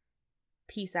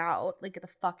 Peace out. Like, get the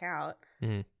fuck out.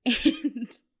 Mm-hmm.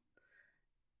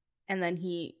 And then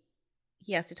he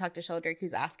has to talk to Sheldrake,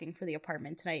 who's asking for the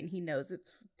apartment tonight, and he knows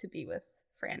it's to be with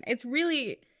Fran. It's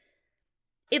really,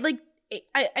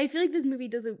 I feel like this movie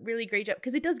does a really great job,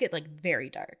 because it does get like very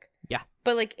dark. Yeah.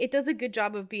 But like it does a good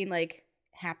job of being like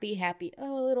happy,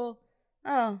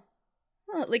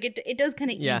 like it does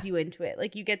kind of ease you into it.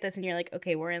 Like you get this and you're like,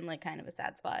 okay, we're in like kind of a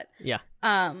sad spot. Yeah.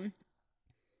 And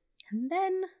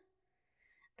then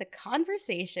the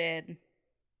conversation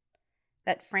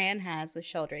that Fran has with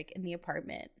Sheldrake in the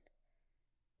apartment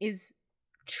is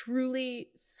truly,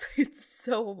 it's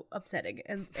so upsetting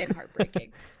and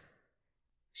heartbreaking.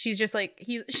 She's just like,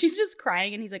 she's just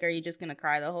crying and he's like, are you just gonna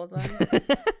cry the whole time?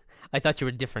 I thought you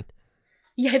were different.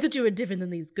 Yeah, I thought you were different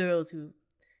than these girls who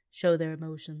show their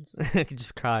emotions. I could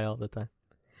just cry all the time.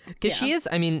 Because she is,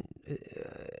 I mean,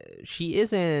 she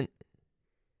isn't,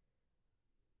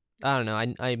 I don't know,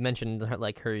 I mentioned her,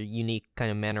 like her unique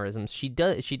kind of mannerisms. She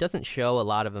doesn't show a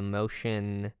lot of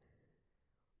emotion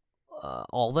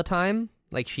all the time.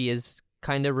 Like she is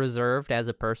kind of reserved as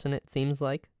a person, it seems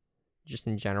like, just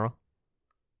in general.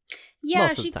 Yeah,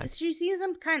 she sees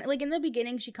him kind of like in the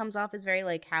beginning. She comes off as very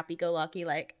like happy-go-lucky,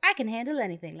 like I can handle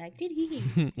anything, like did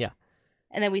he? Yeah.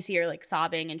 And then we see her like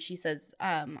sobbing, and she says,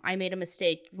 "I made a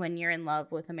mistake. When you're in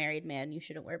love with a married man, you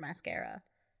shouldn't wear mascara."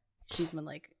 She's been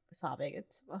like sobbing.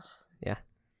 It's yeah.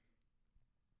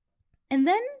 And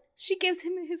then she gives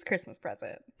him his Christmas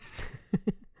present.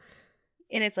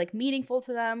 And it's like meaningful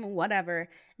to them, whatever.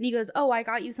 And he goes, "Oh, I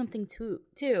got you something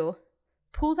too."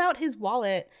 Pulls out his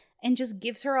wallet and just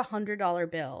gives her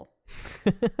 $100 bill.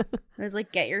 And was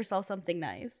like, "Get yourself something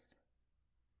nice."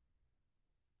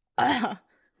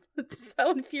 It's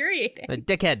so infuriating. A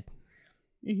dickhead.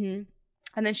 Mm-hmm.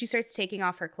 And then she starts taking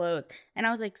off her clothes, and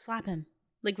I was like, "Slap him!"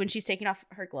 Like when she's taking off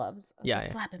her gloves. I was like,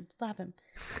 slap him.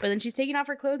 But then she's taking off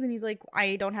her clothes, and he's like,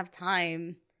 "I don't have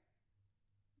time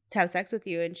to have sex with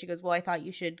you." And she goes, "Well, I thought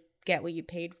you should get what you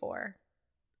paid for."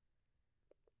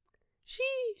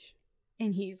 Sheesh.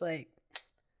 And he's like,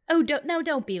 "Oh,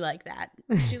 don't be like that."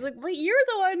 She's like, "Well, you're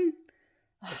the one."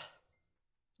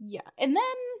 Yeah. And then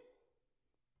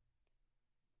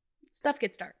stuff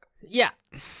gets dark. Yeah.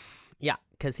 Yeah,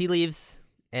 because he leaves,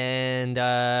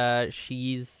 and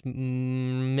she's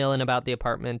milling about the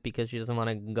apartment because she doesn't want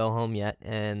to go home yet,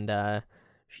 and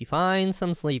she finds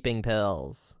some sleeping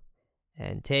pills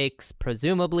and takes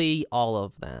presumably all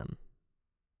of them.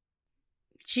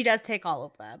 She does take all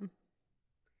of them.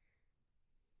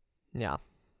 Yeah.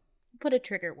 Put a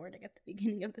trigger warning at the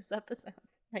beginning of this episode,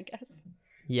 I guess.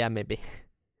 Yeah, maybe.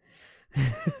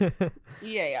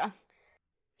 Yeah.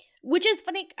 Which is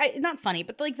funny, not funny,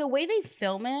 but like the way they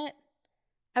film it,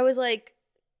 I was like,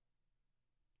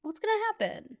 what's gonna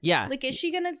happen? Yeah. Like, is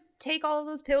she gonna take all of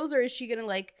those pills, or is she gonna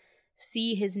like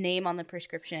see his name on the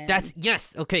prescription?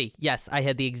 Yes. Okay. Yes, I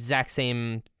had the exact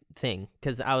same thing,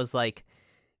 because I was like,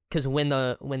 because when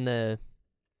the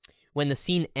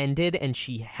scene ended and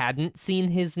she hadn't seen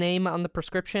his name on the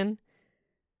prescription,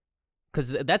 because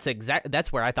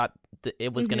that's where I thought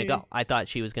it was gonna go. I thought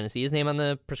she was gonna see his name on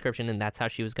the prescription, and that's how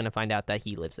she was gonna find out that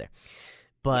he lives there.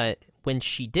 But when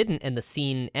she didn't, and the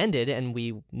scene ended, and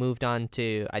we moved on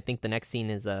to, I think the next scene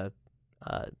is a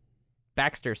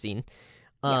Baxter scene.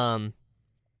 I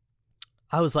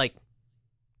was like,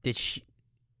 did she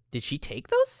take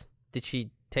those? Did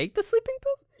she take the sleeping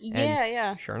pills?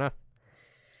 Yeah. Sure enough.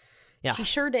 Yeah. She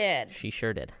sure did. She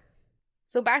sure did.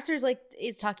 So Baxter's like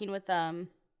is talking with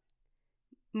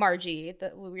Margie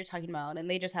that we were talking about, and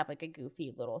they just have like a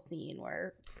goofy little scene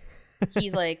where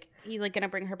he's like gonna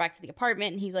bring her back to the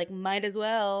apartment, and he's like, might as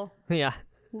well. Yeah.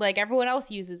 Like everyone else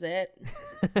uses it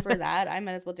for that. I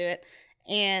might as well do it.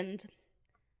 And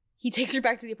he takes her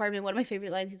back to the apartment. One of my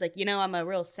favorite lines, he's like, I'm a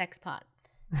real sex pot.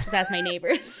 Just ask my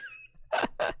neighbors.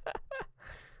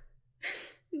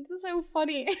 This is so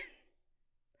funny.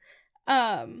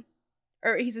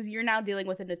 Or he says, you're now dealing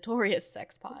with a notorious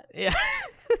sex pot. Yeah.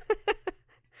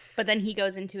 But then he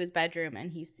goes into his bedroom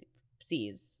and he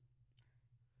sees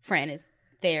Fran is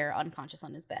there unconscious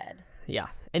on his bed. Yeah.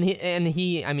 And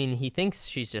he thinks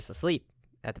she's just asleep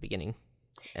at the beginning.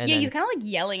 And he's kind of like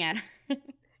yelling at her.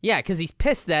 Yeah, because he's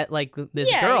pissed that, like, this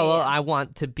girl I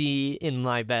want to be in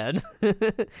my bed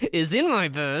is in my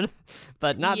bed,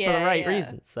 but not for the right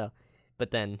reasons. So,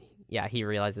 but then, he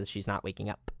realizes she's not waking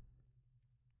up.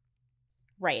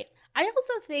 Right. I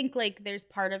also think, like, there's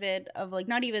part of it of, like,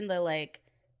 not even the, like,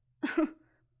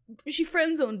 she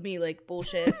friend-zoned me, like,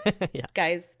 bullshit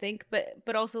guys think,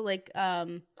 but also, like,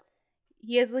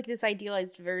 he has, like, this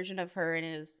idealized version of her in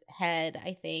his head,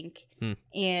 I think,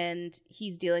 and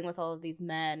he's dealing with all of these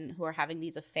men who are having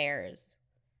these affairs,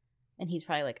 and he's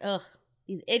probably like, ugh,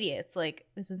 these idiots, like,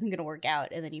 this isn't gonna work out,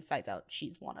 and then he finds out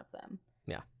she's one of them.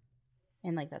 Yeah.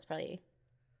 And, like, that's probably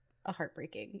a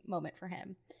heartbreaking moment for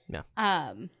him. Yeah.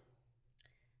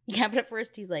 Yeah, but at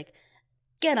first he's like,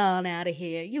 get on out of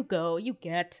here, you go, you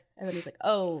get, and then he's like,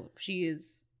 oh, she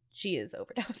is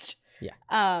overdosed. Yeah.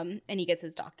 And he gets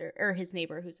his doctor, or his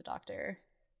neighbor who's a doctor,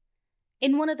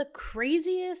 in one of the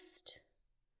craziest.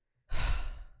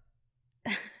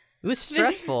 It was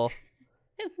stressful.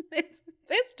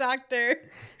 This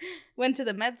doctor went to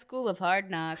the med school of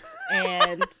hard knocks,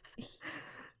 and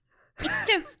he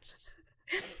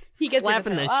gets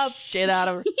slapping the shit out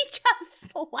of her. He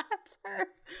just slaps her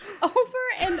over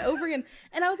and over again,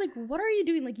 and I was like, "What are you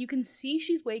doing? Like, you can see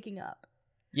she's waking up."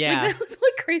 Yeah, like, that was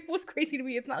like was crazy to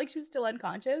me. It's not like she was still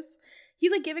unconscious.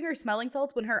 He's like giving her smelling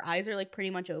salts when her eyes are like pretty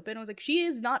much open. I was like, she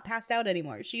is not passed out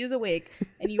anymore. She is awake,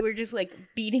 and you were just like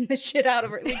beating the shit out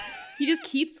of her. Like, he just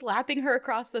keeps slapping her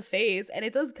across the face, and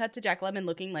it does cut to Jack Lemmon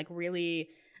looking like really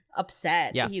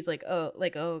upset. Yeah, he's like,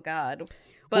 oh god.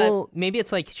 But well, maybe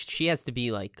it's like she has to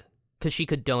be like, because she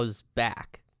could doze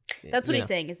back. That's what he's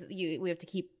saying, is we have to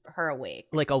keep her awake,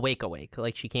 like awake.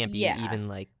 Like she can't be even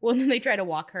like. Well, then they try to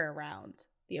walk her around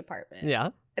the apartment. Yeah.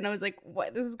 And I was like,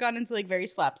 what? This has gone into like very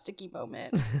slapsticky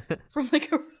moment from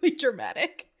like a really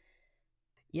dramatic.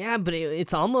 Yeah, but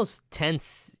it's almost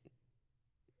tense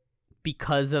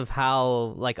because of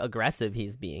how like aggressive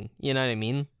he's being. You know what I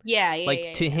mean? Yeah.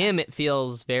 Like to him, it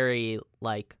feels very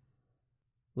like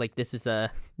this is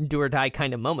a do or die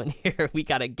kind of moment here. We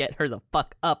got to get her the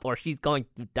fuck up or she's going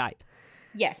to die.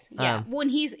 Yes. Yeah. When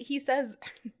he says...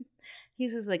 He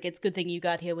says, like, it's a good thing you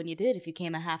got here when you did. If you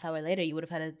came a half hour later, you would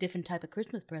have had a different type of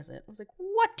Christmas present. I was like,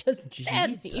 what does that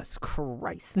mean? Jesus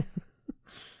Christ.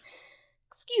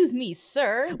 Excuse me,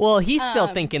 sir. Well, he's still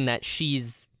thinking that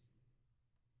she's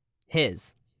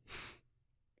his.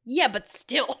 Yeah, but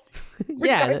still.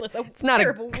 Regardless, it's not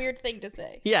a weird thing to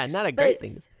say. Yeah, not a great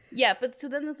thing to say. Yeah, but so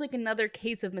then it's like another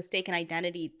case of mistaken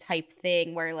identity type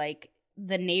thing where, like,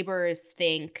 the neighbors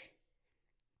think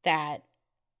that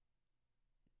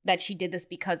she did this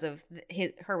because of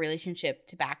her relationship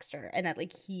to Baxter, and that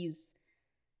like he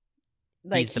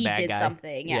did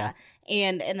something,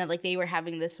 and that like they were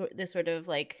having this sort of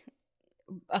like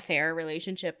affair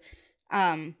relationship,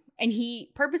 and he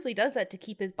purposely does that to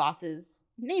keep his boss's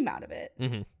name out of it,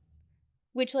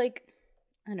 which like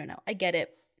I don't know, I get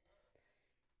it,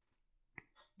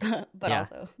 but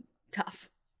also tough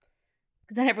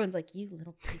because then everyone's like, you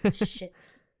little piece of shit.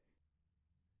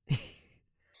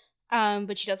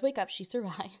 But she does wake up. She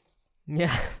survives.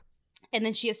 Yeah. And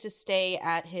then she has to stay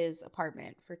at his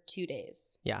apartment for 2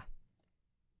 days. Yeah.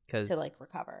 To, like,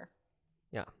 recover.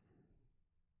 Yeah.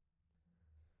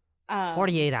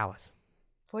 48 hours.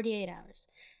 48 hours.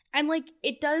 And, like,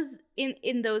 it does,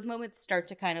 in those moments, start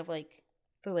to kind of, like,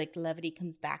 the, like, levity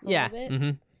comes back a little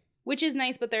bit. Which is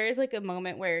nice, but there is, like, a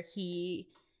moment where he,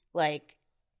 like,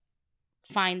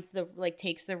 finds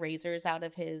takes the razors out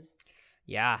of his...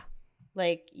 Yeah.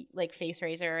 Like face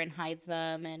razor and hides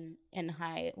them and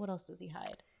hide. What else does he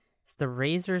hide? It's the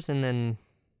razors, and then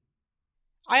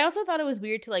I also thought it was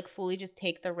weird to like fully just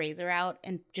take the razor out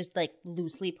and just like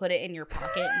loosely put it in your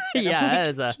pocket instead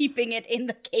of like, keeping it in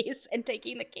the case and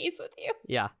taking the case with you.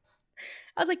 Yeah.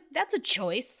 I was like, that's a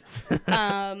choice.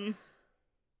 Yeah,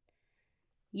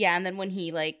 and then when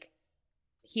he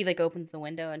opens the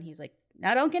window and he's like,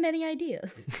 now don't get any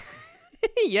ideas.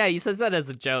 Yeah, he says that as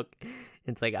a joke.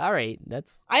 It's like, all right,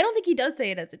 that's... I don't think he does say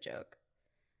it as a joke.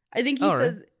 I think he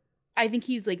says... Right. I think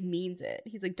he's, like, means it.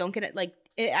 He's like, don't get it... Like,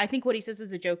 I think what he says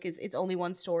as a joke is, it's only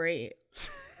one story.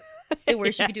 The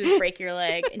worst you could do is break your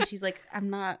leg. And she's like,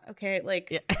 I'm not... Okay, like...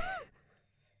 Yeah.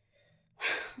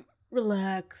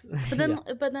 Relax.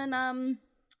 But then,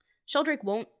 Sheldrake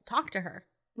won't talk to her.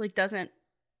 Like, doesn't...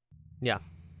 Yeah.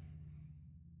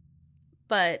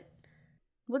 But...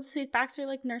 what's sweet? Baxter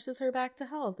like nurses her back to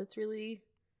health. It's really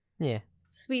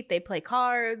sweet. They play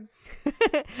cards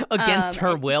against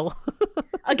her will.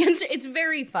 Against her, it's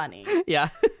very funny. Yeah.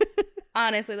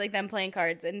 Honestly, like them playing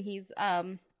cards, and he's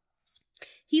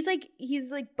like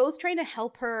both trying to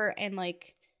help her and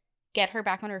like get her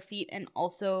back on her feet, and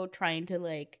also trying to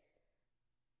like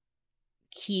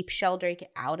keep Sheldrake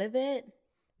out of it,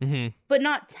 but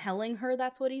not telling her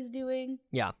that's what he's doing.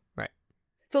 Yeah, right.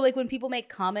 So like when people make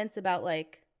comments about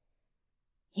like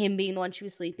him being the one she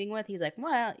was sleeping with, he's like,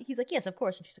 yes, of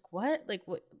course, and she's like, what? Like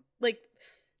what? Like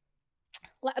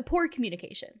poor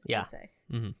communication. Yeah. I'd say.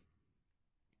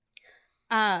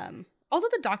 Also,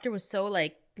 the doctor was so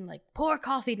like pour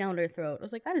coffee down her throat. I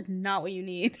was like, that is not what you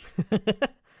need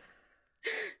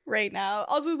right now.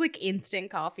 Also, it was like instant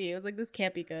coffee. I was like, this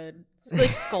can't be good. It's like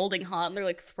scalding hot, and they're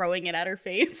like throwing it at her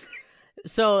face.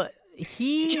 So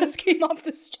he just came off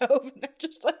the stove, and they're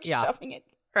just like shoving it.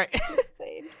 Right.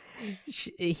 Insane.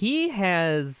 He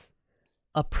has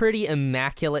a pretty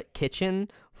immaculate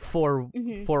kitchen for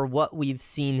what we've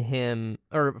seen him,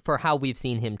 or for how we've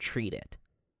seen him treat it.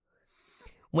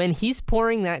 When he's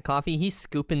pouring that coffee, he's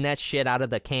scooping that shit out of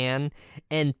the can,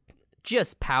 and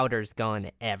just powder's going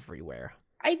everywhere.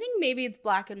 I think maybe it's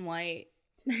black and white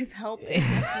is helping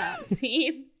us not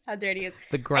see how dirty it is.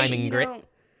 The grinding grit.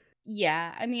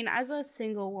 Yeah, I mean, as a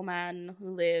single woman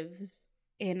who lives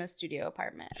in a studio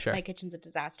apartment, my kitchen's a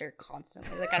disaster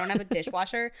constantly. Like, I don't have a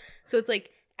dishwasher, so it's like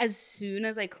as soon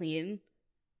as I clean,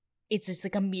 it's just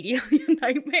like immediately a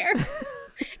nightmare,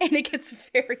 and it gets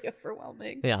very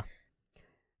overwhelming. Yeah.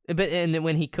 But and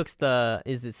when he cooks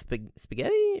is it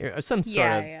spaghetti or some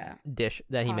sort of dish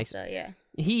that he makes? Yeah.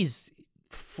 He's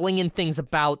flinging things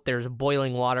about. There's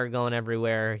boiling water going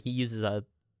everywhere. He uses a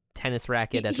tennis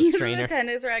racket as a strainer. He uses a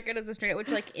tennis racket as a strainer, which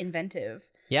like inventive.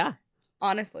 Yeah.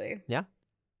 Honestly. Yeah.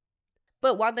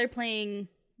 But while they're playing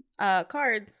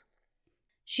cards,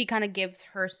 she kind of gives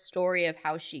her story of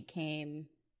how she came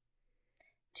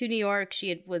to New York.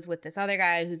 She was with this other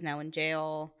guy who's now in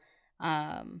jail.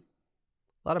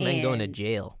 A lot of men going to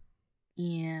jail.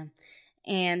 Yeah.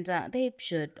 And they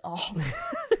should all.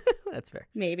 That's fair.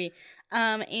 Maybe.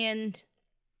 And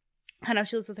I know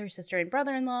she lives with her sister and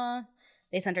brother-in-law.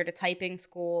 They sent her to typing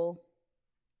school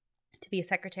to be a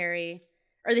secretary.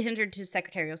 Or they sent her to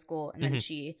secretarial school. And then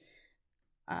she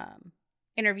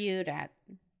interviewed at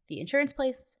the insurance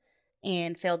place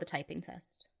and failed the typing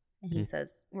test. And he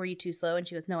says, were you too slow? And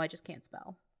she goes, no, I just can't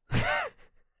spell.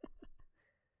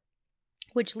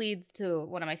 Which leads to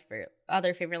one of my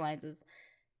other favorite lines is,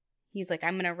 he's like,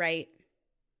 I'm going to write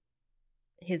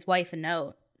his wife a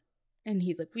note. And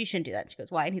he's like, we shouldn't do that. And she goes,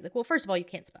 why? And he's like, well, first of all, you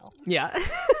can't spell. Yeah.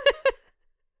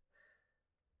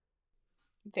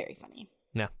 Very funny.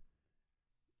 No.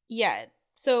 Yeah.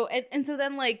 So, and so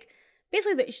then, like,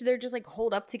 basically they're just, like,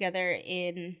 holed up together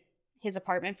in his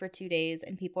apartment for 2 days,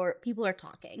 and people are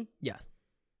talking. Yeah.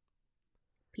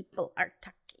 People are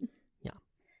talking. Yeah.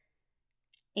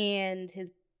 And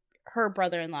her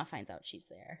brother-in-law finds out she's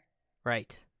there.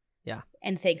 Right. Yeah.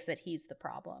 And thinks that he's the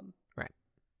problem. Right.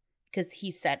 Because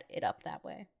he set it up that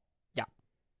way. Yeah.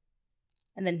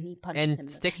 And then he punches him in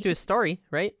the sticks face. to his story,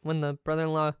 right? When the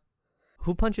brother-in-law...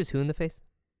 Who punches who in the face?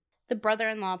 The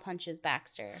brother-in-law punches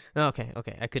Baxter. Oh, okay.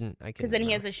 I couldn't. Because then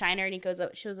he has a shiner and he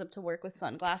shows up to work with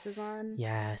sunglasses on.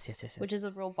 Yes. Which is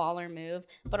a real baller move.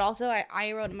 But also,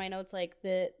 I wrote in my notes, like,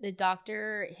 the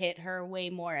doctor hit her way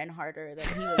more and harder than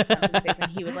he was punched in the face,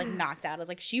 and he was, like, knocked out. I was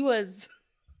like, she was...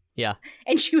 Yeah.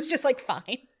 And she was just, like,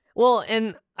 fine. Well,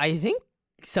 and I think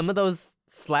some of those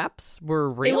slaps were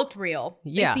real. They looked real.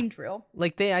 Yeah. They seemed real.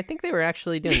 Like, I think they were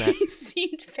actually doing that. They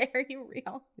seemed very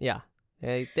real. Yeah.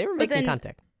 They were making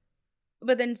contact.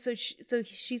 But then, so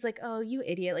she's like, oh, you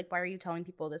idiot. Like, why are you telling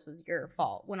people this was your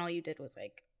fault when all you did was,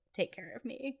 like, take care of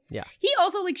me? Yeah. He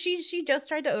also, like, she just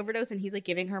tried to overdose, and he's, like,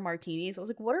 giving her martinis. I was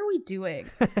like, what are we doing?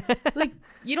 Like,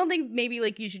 you don't think maybe,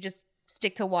 like, you should just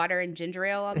stick to water and ginger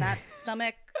ale on that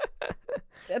stomach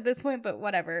at this point? But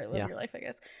whatever. Live your life, I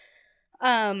guess.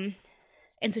 And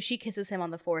so she kisses him on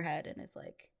the forehead and is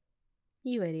like,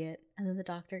 you idiot. And then the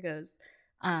doctor goes,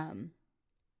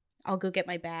 I'll go get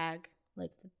my bag,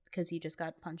 like, because you just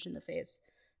got punched in the face.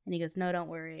 And he goes, no, don't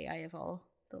worry. I have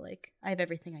I have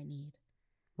everything I need.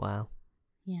 Wow.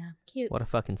 Yeah, cute. What a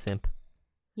fucking simp.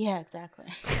 Yeah, exactly.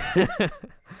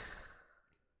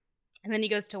 And then he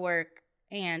goes to work,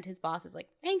 and his boss is like,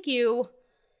 thank you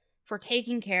for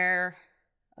taking care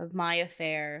of my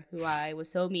affair, who I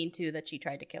was so mean to that she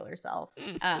tried to kill herself.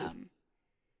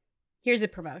 Here's a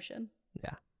promotion.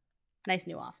 Yeah. Nice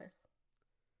new office.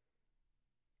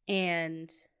 And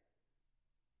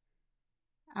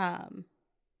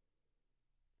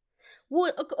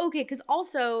Well, okay, because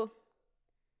also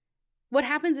what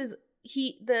happens is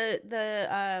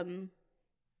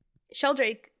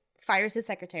Sheldrake fires his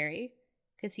secretary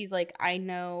because he's like, I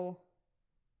know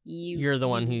you're the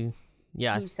one who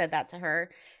said that to her.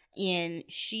 And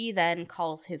she then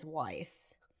calls his wife.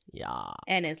 Yeah.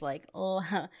 And is like, oh,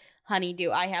 honey,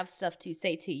 do I have stuff to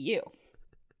say to you?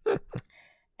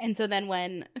 And so then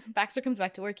when Baxter comes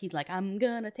back to work, he's like, I'm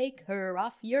gonna take her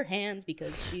off your hands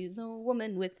because she's a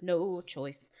woman with no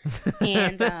choice.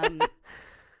 And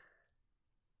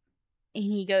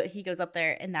he goes up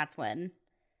there, and that's when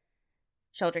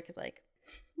Sheldrake is like,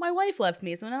 my wife left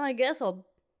me, so now I guess I'll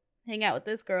hang out with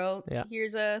this girl. Yeah.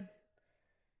 Here's a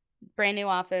brand new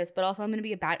office, but also I'm gonna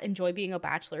be enjoy being a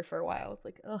bachelor for a while. It's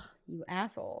like, ugh, you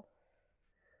asshole.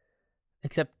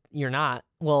 Except you're not.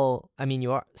 Well, I mean,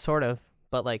 you are sort of,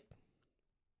 but like,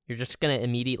 you're just gonna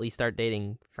immediately start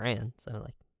dating Fran. So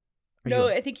like, no,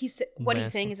 I think he's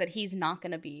saying is that he's not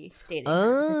gonna be dating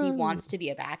her because he wants to be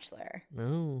a bachelor.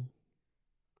 Oh.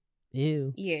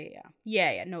 Ew.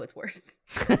 Yeah. No, it's worse.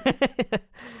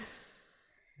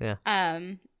 Yeah.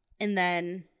 And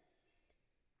then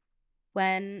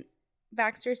when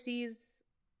Baxter sees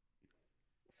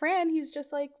Fran, he's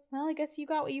just like, well, I guess you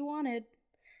got what you wanted.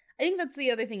 I think that's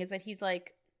the other thing is that he's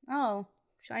like, oh,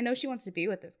 I know she wants to be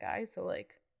with this guy, so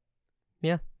like,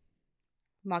 yeah,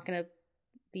 I'm not gonna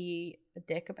be a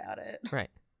dick about it. Right.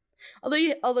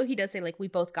 Although he does say like we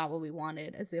both got what we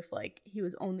wanted, as if like he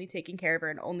was only taking care of her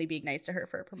and only being nice to her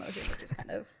for a promotion, which is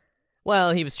kind of.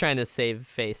 Well, he was trying to save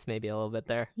face maybe a little bit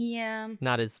there. Yeah.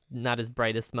 Not his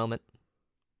brightest moment.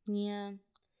 Yeah.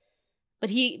 But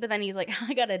then he's like,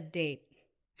 I got a date.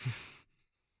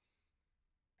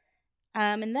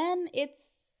 And then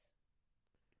it's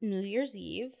New Year's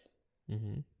Eve.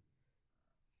 Mm-hmm.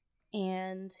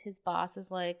 And his boss is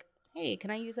like, hey,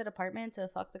 can I use that apartment to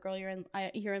fuck the girl you're in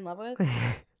love with?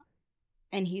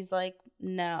 And he's like,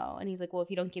 no. And he's like, well,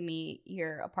 if you don't give me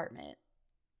your apartment,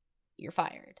 you're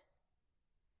fired.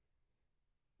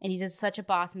 And he does such a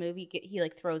boss move. He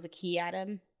like throws a key at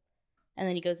him. And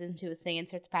then he goes into his thing and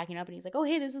starts packing up. And he's like, oh,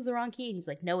 hey, this is the wrong key. And he's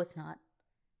like, no, it's not.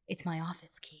 It's my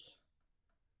office key.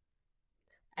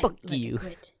 Fuck you.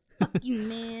 Fuck you,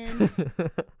 man.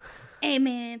 Hey,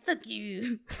 man, fuck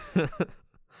you. And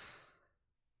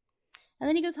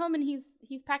then he goes home and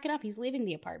he's packing up. He's leaving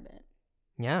the apartment.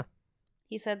 Yeah.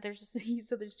 He said there's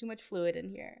too much fluid in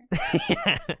here.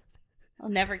 Yeah. I'll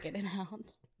never get it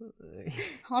out.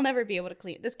 I'll never be able to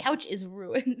clean it. This couch is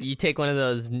ruined. You take one of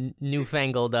those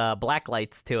newfangled black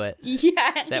lights to it.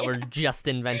 Yeah. That were just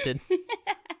invented.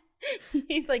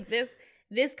 He's like,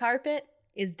 this carpet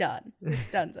is done. It's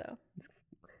donezo.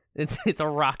 It's a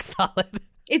rock solid.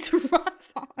 It's rock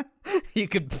solid. You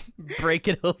could break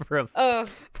it over a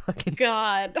fucking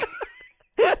God.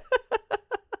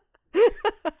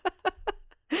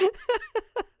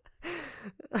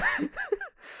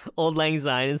 Old Lang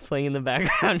Syne is playing in the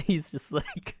background. He's just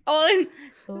like, I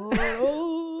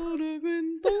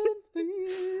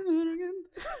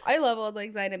love Old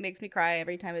Lang Syne. It makes me cry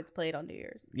every time it's played on New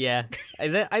Year's. Yeah,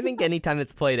 I think anytime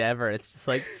it's played ever, it's just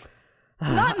like.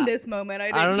 Not in this moment.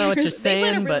 I don't know what you're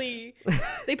saying, but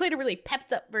they played a really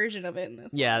pepped up version of it in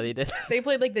this. Yeah, one. They did. They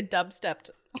played like the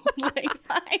dubstepped Old Lang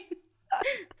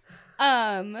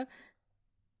Syne.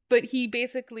 But he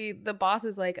basically, the boss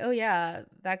is like, oh yeah,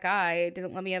 that guy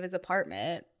didn't let me have his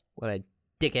apartment. What a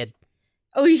dickhead.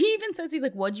 Oh, he even says, he's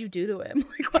like, what'd you do to him?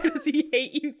 Like, why does he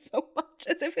hate you so much?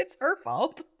 As if it's her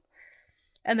fault.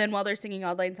 And then while they're singing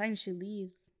Auld Lang Syne, she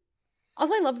leaves.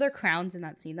 Also, I love their crowns in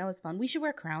that scene. That was fun. We should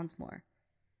wear crowns more.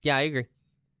 Yeah, I agree.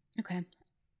 Okay.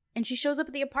 And she shows up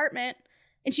at the apartment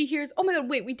and she hears, oh my God,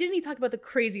 wait, we didn't even talk about the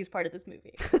craziest part of this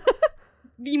movie.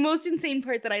 The most insane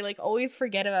part that I like always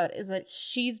forget about is that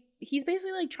he's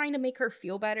basically like trying to make her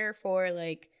feel better for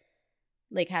like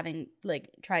having like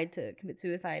tried to commit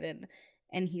suicide,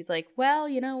 and he's like, well,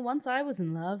 you know, once I was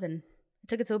in love and I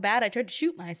took it so bad I tried to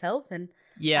shoot myself and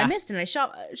I missed and I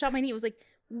shot my knee. It was like,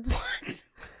 what?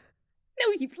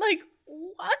 No, you like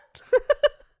what?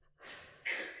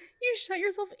 You shot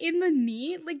yourself in the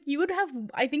knee? Like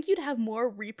I think you'd have more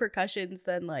repercussions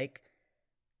than like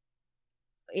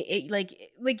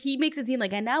like he makes it seem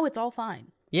like, and now it's all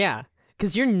fine. Yeah,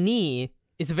 because your knee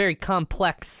is a very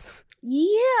complex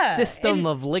system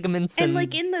of ligaments and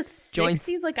like in the joints.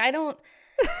 60s, like I don't.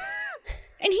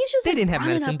 And he's just they like, didn't have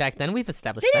medicine back then. We've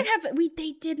established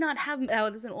they did not have.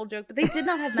 Oh, this is an old joke, but they did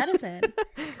not have medicine.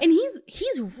 And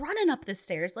he's running up the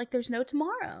stairs like there's no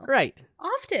tomorrow. Right.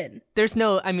 Often. There's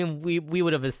no. I mean, we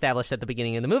would have established at the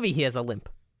beginning of the movie he has a limp.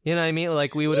 You know what I mean?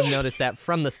 Like we would have noticed that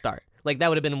from the start. Like, that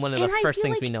would have been one of the first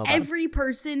things we know about every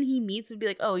person he meets would be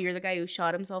like, oh, you're the guy who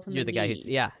shot himself in the knee. You're the guy who's,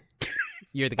 yeah.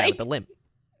 You're the guy with the limp.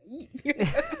 You're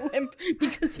the limp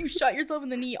because you shot yourself in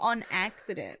the knee on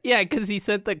accident. Yeah, because he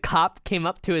said the cop came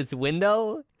up to his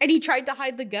window. And he tried to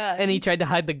hide the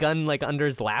gun. Like, under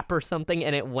his lap or something,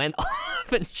 and it went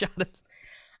off and shot him.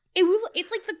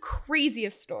 It's like the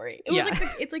craziest story.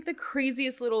 It's like the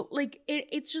craziest little, like,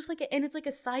 it's just like, and it's like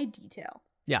a side detail.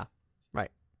 Yeah,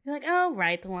 right. You're like, oh,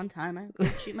 right, the one time I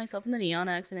shoot myself in the knee on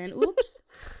accident. Oops.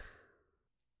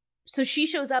 So she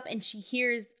shows up and she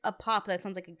hears a pop that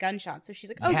sounds like a gunshot. So she's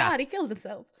like, oh, God, he killed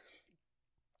himself.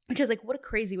 Which is like, what a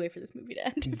crazy way for this movie to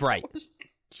end. Right.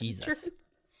 Jesus.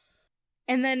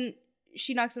 And then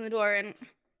she knocks on the door and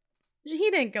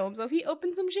he didn't kill himself. He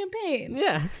opened some champagne.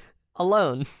 Yeah.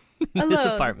 Alone. In his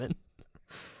apartment.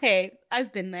 Hey,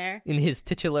 I've been there. In his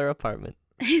titular apartment.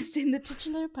 He's in the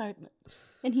titular apartment.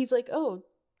 And he's like, oh,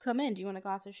 come in. Do you want a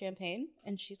glass of champagne?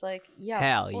 And she's like, yeah.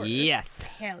 Hell yes.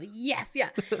 Hell yes. Yeah.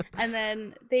 And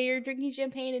then they are drinking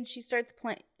champagne and she starts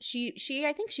playing.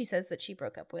 I think she says that she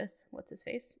broke up with what's his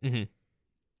face. Mm-hmm.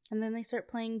 And then they start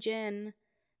playing gin.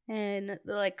 And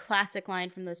the like classic line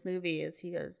from this movie is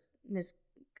he goes, Miss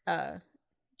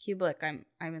Kubelik,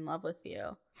 I'm in love with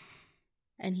you.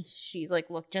 And she's like,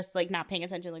 look, just like not paying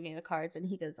attention, looking at the cards. And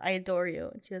he goes, I adore you.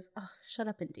 And she goes, oh, shut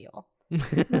up and deal. And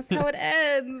that's how it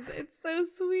ends. It's so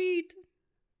sweet.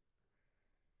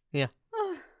 Yeah.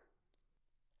 Oh,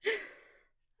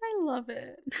 I love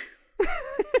it.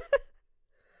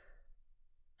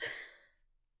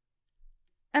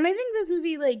 And I think this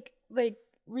movie like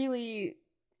really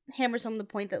hammers home the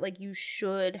point that like you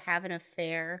should have an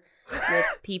affair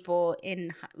with people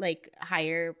in like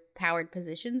higher powered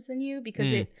positions than you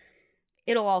because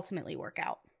it'll ultimately work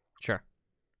out. Sure.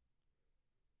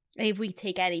 If we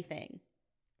take anything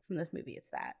from this movie,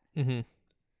 it's that. Mm-hmm.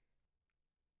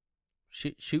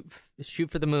 Shoot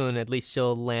for the moon. At least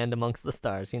you'll land amongst the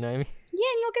stars. You know what I mean? Yeah,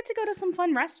 and you'll get to go to some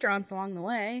fun restaurants along the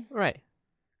way. Right.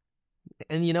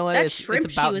 And you know what? That shrimp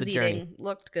she was eating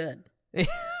looked good.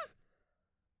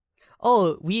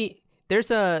 Oh,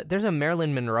 there's a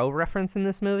Marilyn Monroe reference in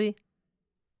this movie.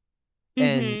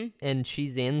 And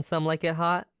she's in Some Like It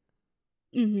Hot.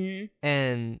 Mm-hmm.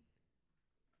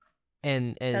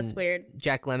 And that's weird.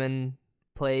 Jack Lemmon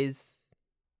plays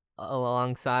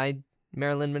alongside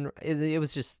Marilyn Monroe. It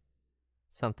was just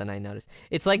something I noticed.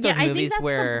 It's like those movies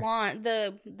where the blonde,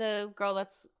 the girl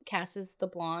that's cast as the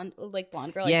blonde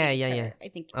girl. Yeah. I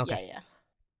think. Okay. Yeah.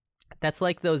 That's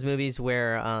like those movies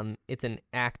where it's an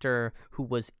actor who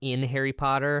was in Harry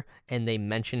Potter and they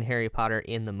mention Harry Potter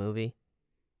in the movie.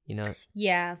 You know?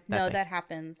 Yeah, that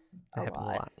happens a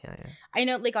lot. Yeah. I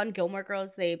know, like, on Gilmore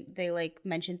Girls, they like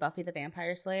mentioned Buffy the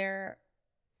Vampire Slayer.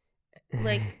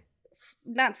 Like,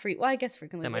 not I guess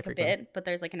frequently, like a bit, but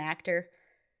there's, like, an actor,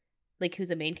 like,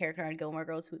 who's a main character on Gilmore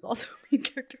Girls who's also a main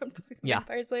character on Buffy the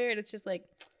Vampire Slayer, and it's just like,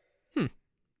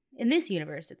 in this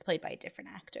universe, it's played by a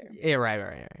different actor. Yeah,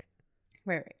 right.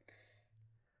 Right.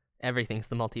 Everything's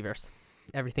the multiverse.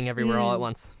 Everything, everywhere, all at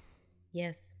once.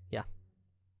 Yes. Yeah.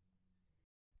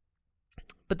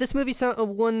 But this movie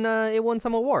won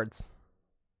some awards.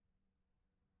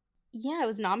 Yeah, it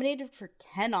was nominated for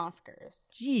 10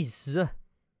 Oscars. Jeez.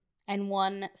 And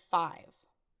won 5.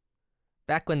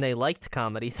 Back when they liked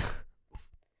comedies.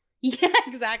 Yeah,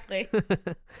 exactly.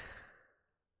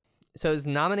 So it was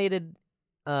nominated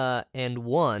and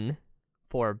won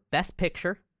for Best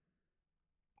Picture,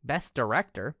 Best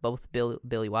Director, both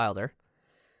Billy Wilder,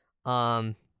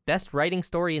 Best Writing,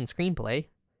 Story, and Screenplay,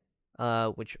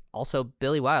 which also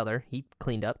Billy Wilder, he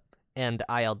cleaned up, and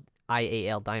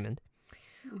IAL Diamond.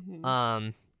 Mm-hmm.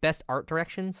 Best Art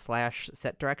Direction /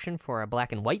 Set Direction for a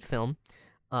black and white film,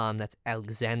 that's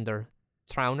Alexander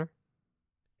Trauner,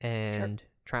 and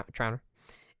Trauner,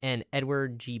 and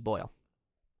Edward G. Boyle.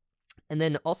 And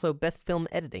then also Best Film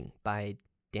Editing by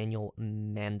Daniel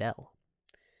Mandel.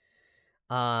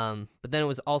 But then it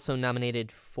was also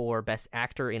nominated for Best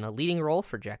Actor in a Leading Role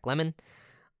for Jack Lemmon,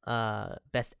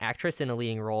 Best Actress in a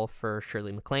Leading Role for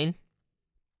Shirley MacLaine,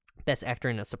 Best Actor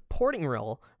in a Supporting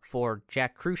Role for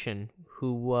Jack Kruschen,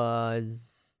 who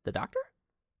was the Doctor?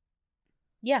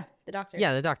 Yeah, the Doctor.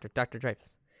 Yeah, the Doctor, Dr.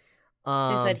 Dreyfus.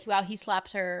 They said, wow, he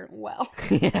slapped her well.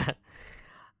 Yeah.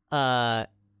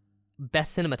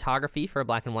 Best Cinematography for a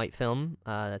black and white film,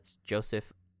 that's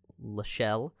Joseph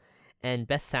Lachelle. And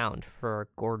Best Sound for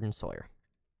Gordon Sawyer.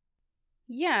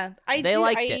 Yeah, I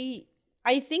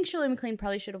think Shirley MacLaine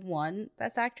probably should have won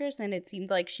Best Actress, and it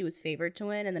seemed like she was favored to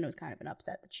win, and then it was kind of an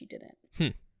upset that she didn't.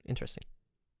 Interesting.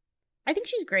 I think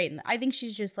she's great. I think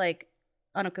she's just like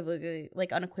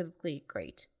unequivocally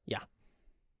great. Yeah.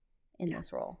 In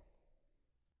this role.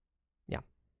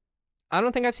 I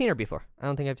don't think I've seen her before. I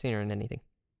don't think I've seen her in anything.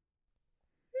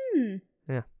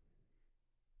 Yeah.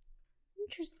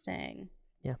 Interesting.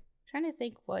 Yeah. I'm trying to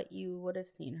think what you would have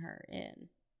seen her in.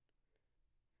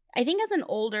 I think as an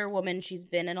older woman, she's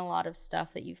been in a lot of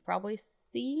stuff that you've probably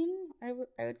seen, I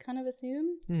would kind of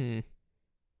assume.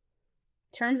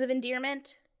 Terms of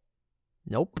Endearment?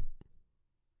 Nope.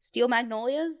 Steel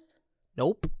Magnolias?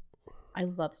 Nope. I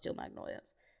love Steel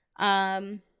Magnolias.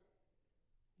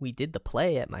 We did the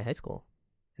play at my high school,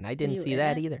 and I didn't see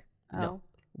that either. Oh. No.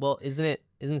 Well, isn't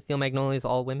Steel Magnolias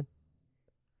all women?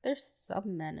 There's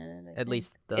some men in it. At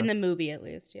least in the movie, at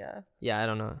least, yeah. Yeah, I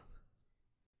don't know.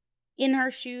 In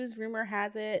Her Shoes, Rumor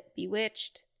Has It,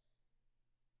 Bewitched.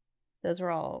 Those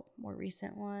were all more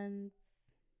recent ones.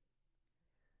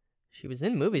 She was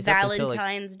in movies Valentine's up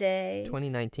until Day.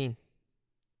 2019.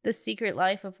 The Secret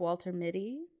Life of Walter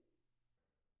Mitty.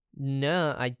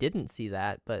 No, I didn't see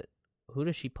that, but who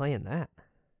does she play in that?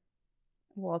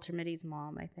 Walter Mitty's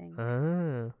mom, I think.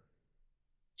 Oh.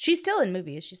 She's still in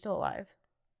movies. She's still alive.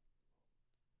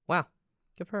 Wow.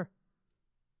 Good for her.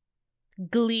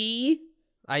 Glee.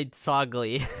 I saw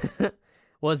Glee.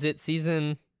 Was it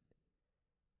season?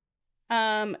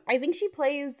 I think she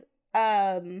plays.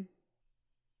 I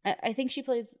think she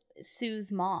plays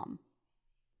Sue's mom.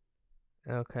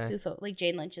 Okay. Sue, like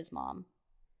Jane Lynch's mom.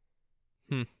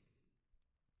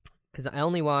 Because I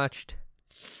only watched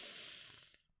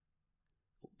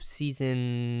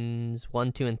seasons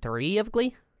 1, 2, and 3 of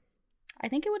Glee. I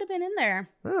think it would have been in there.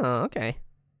 Oh, okay.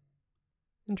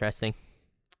 Interesting.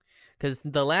 Because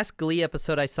the last Glee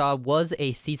episode I saw was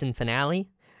a season finale,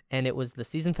 and it was the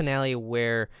season finale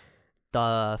where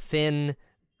the Finn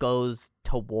goes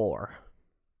to war.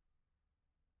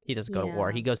 He doesn't go to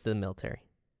war. He goes to the military.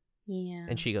 Yeah.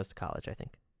 And she goes to college, I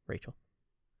think. Rachel.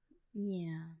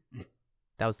 Yeah.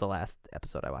 That was the last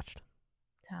episode I watched.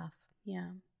 Tough. Yeah.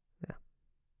 Yeah.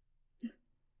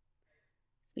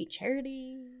 Sweet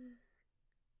Charity.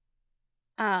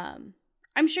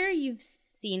 I'm sure you've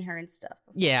seen her and stuff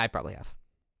before. Yeah, I probably have.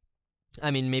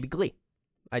 I mean, maybe Glee.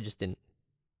 I just didn't,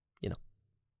 know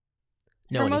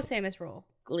her anything. most famous role,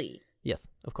 Glee. Yes,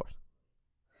 of course.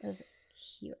 Of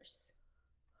course.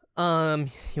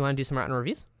 You want to do some rotten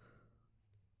reviews?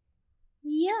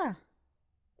 Yeah.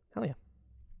 Hell yeah.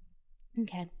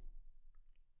 Okay.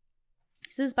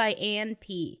 This is by Ann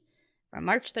P. from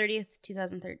March 30th,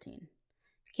 2013.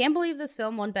 Can't believe this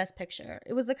film won Best Picture.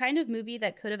 It was the kind of movie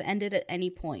that could have ended at any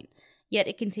point, yet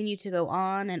it continued to go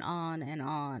on and on and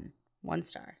on. 1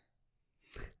 star.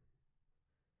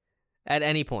 At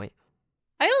any point.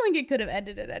 I don't think it could have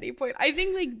ended at any point. I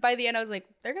think like by the end I was like,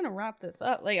 they're gonna wrap this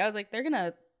up. Like I was like, they're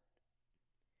gonna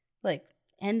like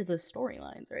end the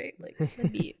storylines, right? Like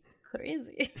it'd be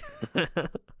crazy.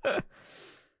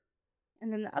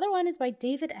 And then the other one is by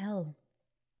David L.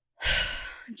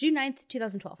 June 9th,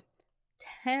 2012.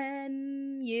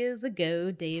 10 years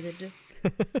ago, David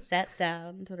sat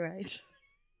down to write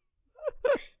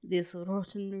this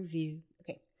rotten review.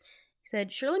 Okay. He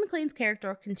said, Shirley MacLaine's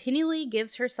character continually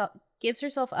gives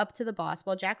herself up to the boss,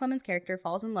 while Jack Lemmon's character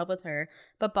falls in love with her,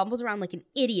 but bumbles around like an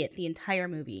idiot the entire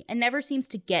movie, and never seems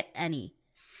to get any.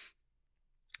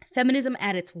 Feminism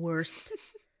at its worst.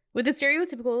 With a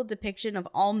stereotypical depiction of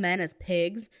all men as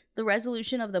pigs, the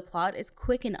resolution of the plot is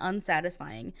quick and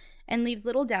unsatisfying, and leaves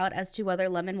little doubt as to whether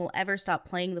Lemmon will ever stop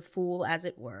playing the fool, as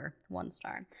it were. 1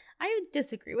 star. I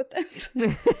disagree with this.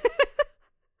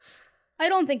 I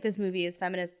don't think this movie is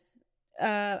feminist.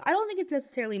 I don't think it's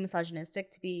necessarily misogynistic,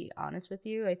 to be honest with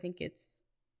you. I think it's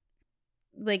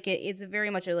like it's very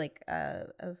much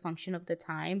a function of the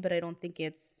time, but I don't think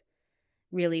it's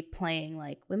really playing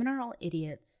like women are all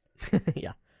idiots.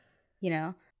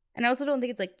 Yeah. And I also don't think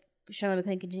it's like Shirley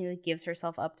MacLaine continually gives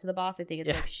herself up to the boss. I think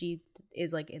it's like she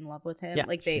is like in love with him. Yeah,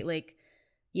 like they like,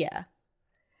 yeah.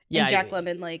 Yeah. And Jack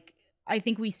Lemmon, like I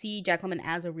think we see Jack Lemmon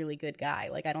as a really good guy.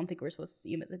 Like I don't think we're supposed to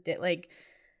see him as a dick. Like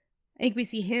I think we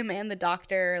see him and the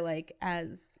doctor like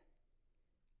as,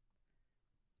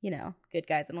 good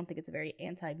guys. I don't think it's a very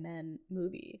anti-men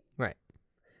movie. Right.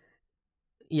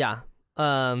 Yeah.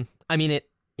 I mean it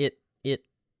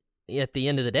at the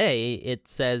end of the day, it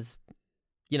says,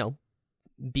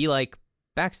 be like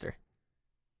Baxter.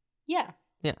 Yeah.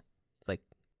 Yeah. It's like,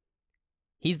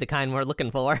 he's the kind we're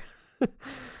looking for.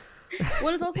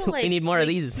 Well, it's also like we need more of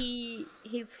these.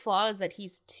 His flaw is that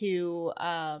he's too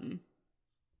that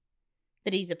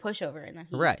he's a pushover and that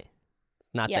he's right.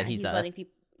 It's not that he's letting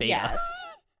people beta.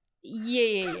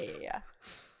 Yeah.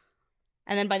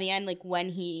 And then by the end, like when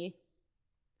he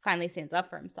finally stands up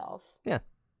for himself,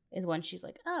 is when she's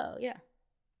like, oh yeah.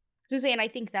 So I'm saying I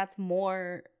think that's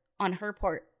more on her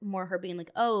part, more her being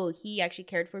like, oh, he actually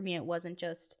cared for me. It wasn't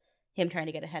just him trying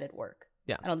to get ahead at work.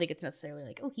 Yeah. I don't think it's necessarily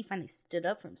like, oh, he finally stood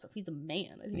up for himself. He's a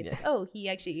man. I think it's like, oh, he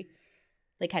actually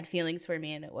like had feelings for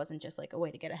me, and it wasn't just like a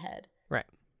way to get ahead. Right.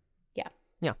 Yeah.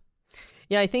 Yeah.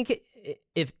 Yeah, I think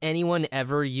if anyone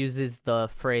ever uses the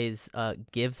phrase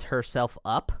gives herself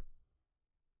up,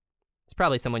 it's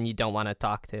probably someone you don't want to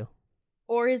talk to.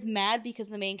 Or is mad because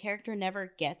the main character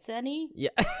never gets any. Yeah.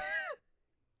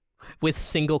 With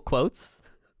single quotes.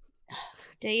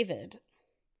 David.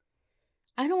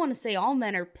 I don't want to say all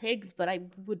men are pigs, but I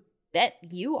would bet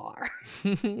you are.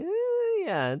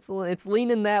 Yeah, it's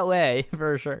leaning that way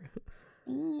for sure.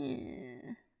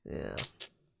 Yeah.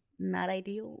 Not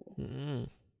ideal. Mm.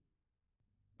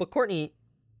 But Courtney,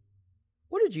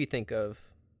 what did you think of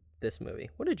this movie?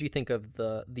 What did you think of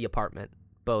the apartment,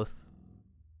 both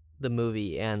the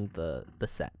movie and the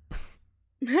set?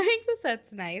 I think the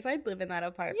set's nice. I'd live in that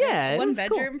apartment. Yeah, one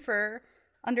bedroom cool. For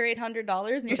under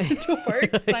 $800 near Central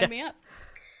Park. Sign me up.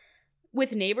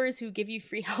 With neighbors who give you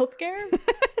free healthcare.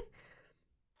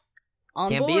 On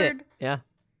Can't board. Beat it. Yeah.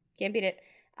 Can't beat it.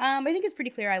 I think it's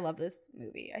pretty clear I love this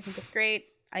movie. I think it's great.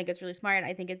 I think it's really smart.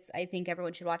 I think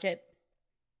everyone should watch it.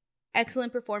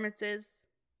 Excellent performances.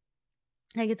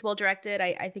 I think it's well directed.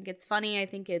 I think it's funny. I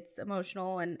think it's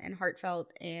emotional and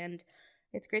heartfelt, and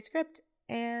it's a great script.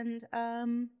 And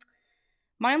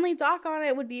my only doc on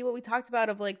it would be what we talked about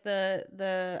of like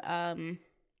the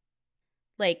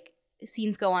like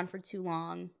scenes go on for too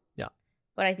long. Yeah.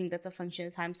 But I think that's a function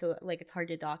of time, so like it's hard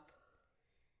to doc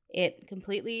it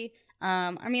completely.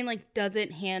 I mean, like, does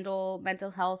it handle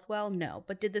mental health well? No.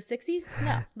 But did the 60s?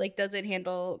 No. Like, does it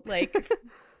handle, like,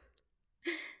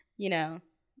 you know,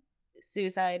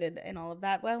 suicide and all of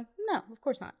that? Well, no, of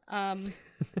course not.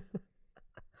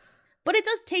 But it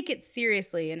does take it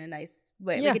seriously in a nice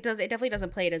way. Yeah. Like, it definitely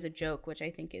doesn't play it as a joke, which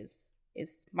I think is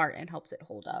smart and helps it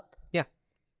hold up. Yeah.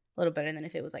 A little better than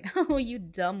if it was like, oh, you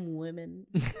dumb women.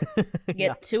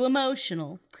 Get too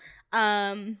emotional.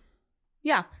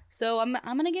 Yeah, so I'm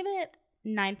gonna give it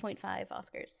 9.5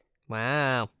 Oscars.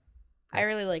 Wow, I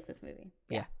really like this movie.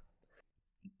 Yeah,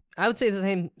 I would say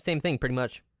the same thing pretty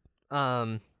much.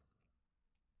 I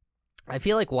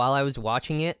feel like while I was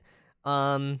watching it,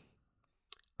 I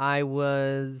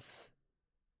was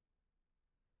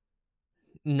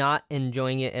not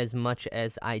enjoying it as much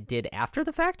as I did after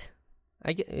the fact.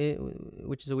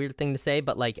 Which is a weird thing to say,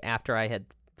 but like after I had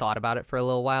thought about it for a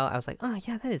little while, I was like, oh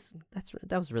yeah,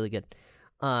 that was really good.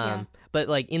 Yeah. But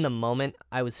like in the moment,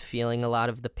 I was feeling a lot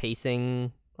of the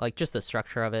pacing, like just the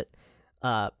structure of it.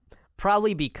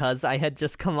 Probably because I had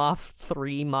just come off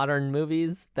 3 modern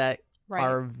movies that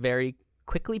are very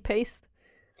quickly paced.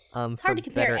 It's hard to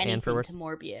compare anything to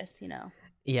Morbius, you know.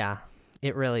 Yeah,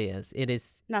 it really is. It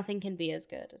is. Nothing can be as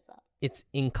good as that. It's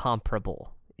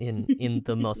incomparable in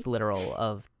the most literal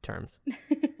of terms.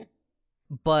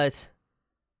 But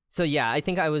so yeah, I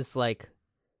think I was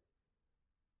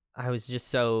just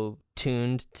so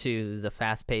tuned to the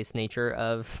fast-paced nature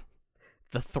of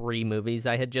the 3 movies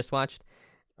I had just watched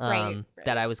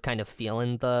that I was kind of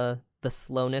feeling the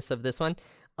slowness of this one.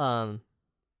 But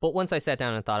once I sat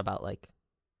down and thought about like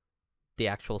the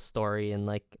actual story and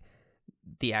like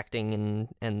the acting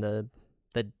and the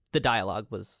dialogue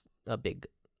was a big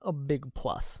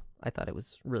plus. I thought it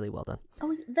was really well done.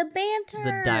 Oh, the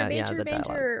banter, the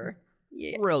banter.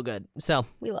 Yeah. Real good. So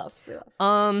we love.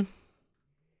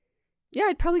 Yeah,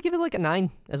 I'd probably give it like a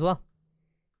 9 as well.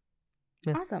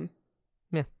 Yeah. Awesome.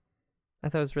 Yeah. I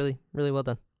thought it was really, really well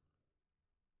done.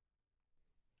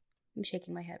 I'm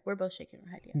shaking my head. We're both shaking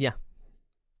our head. Yes. Yeah.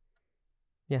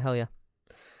 Yeah, hell yeah.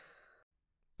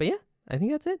 But yeah, I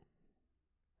think that's it.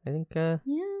 I think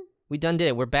we done did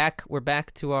it. We're back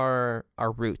to our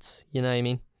roots. You know what I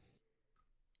mean?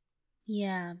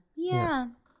 Yeah.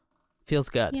 Feels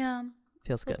good. Yeah.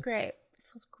 Feels good.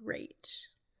 Feels great.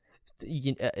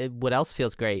 What else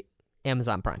feels great?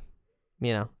 Amazon Prime.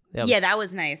 You know. That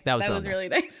was nice. That was really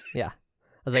nice. Yeah. I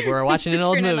was like, we're watching an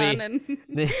old movie. And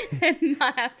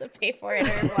not have to pay for it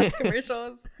or watch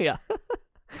commercials. Yeah.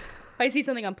 If I see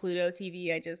something on Pluto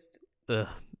TV, I just get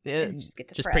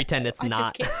depressed. Just pretend it's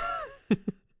not.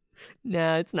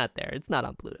 No, it's not there. It's not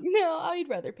on Pluto. No, I'd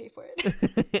rather pay for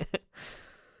it.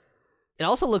 It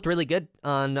also looked really good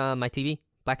on my TV.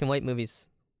 Black and white movies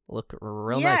look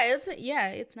real nice.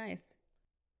 It's nice.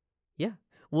 Yeah.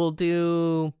 We'll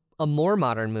do a more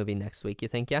modern movie next week, you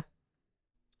think, yeah?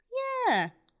 Yeah.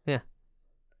 Yeah.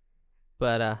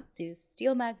 But do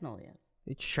Steel Magnolias.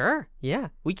 Sure. Yeah.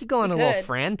 We could go on a little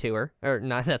Fran tour. Or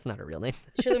no, that's not her real name.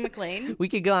 Shirley MacLaine. We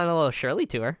could go on a little Shirley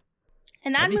tour.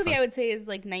 And that movie, I would say, is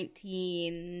like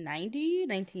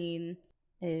 1990,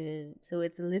 so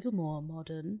it's a little more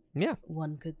modern. Yeah.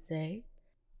 One could say.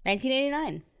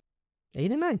 1989.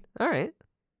 8 and 9. All right. Oh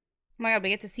my god, we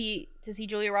get to see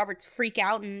Julia Roberts freak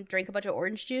out and drink a bunch of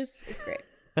orange juice. It's great.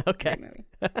 Okay. It's a great movie.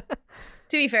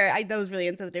 To be fair, that was really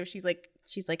insensitive. She's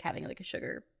like having like a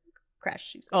sugar crash.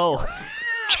 She's like,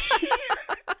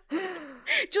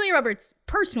 Julia Roberts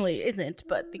personally isn't,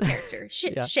 but the character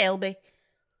Shelby.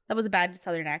 That was a bad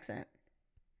Southern accent.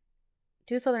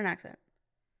 Do a Southern accent.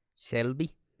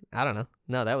 Shelby. I don't know.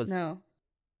 No, that was no.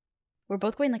 We're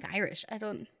both going like Irish. I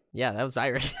don't. Yeah, that was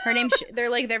Irish. Her name. They're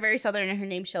very Southern, and her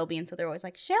name's Shelby, and so they're always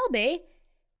like Shelby.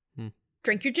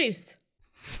 Drink your juice.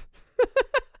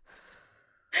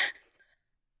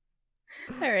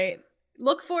 All right.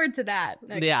 Look forward to that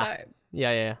next time.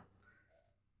 Yeah.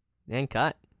 And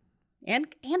cut. And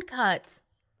cut.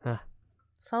 Huh.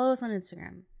 Follow us on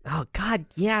Instagram. Oh God,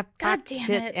 yeah. God damn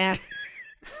it. Ass.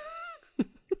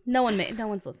 No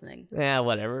one's listening. Yeah,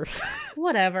 whatever.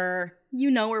 Whatever. You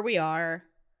know where we are.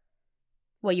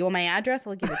 Well, you want my address?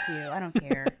 I'll give it to you. I don't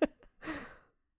care.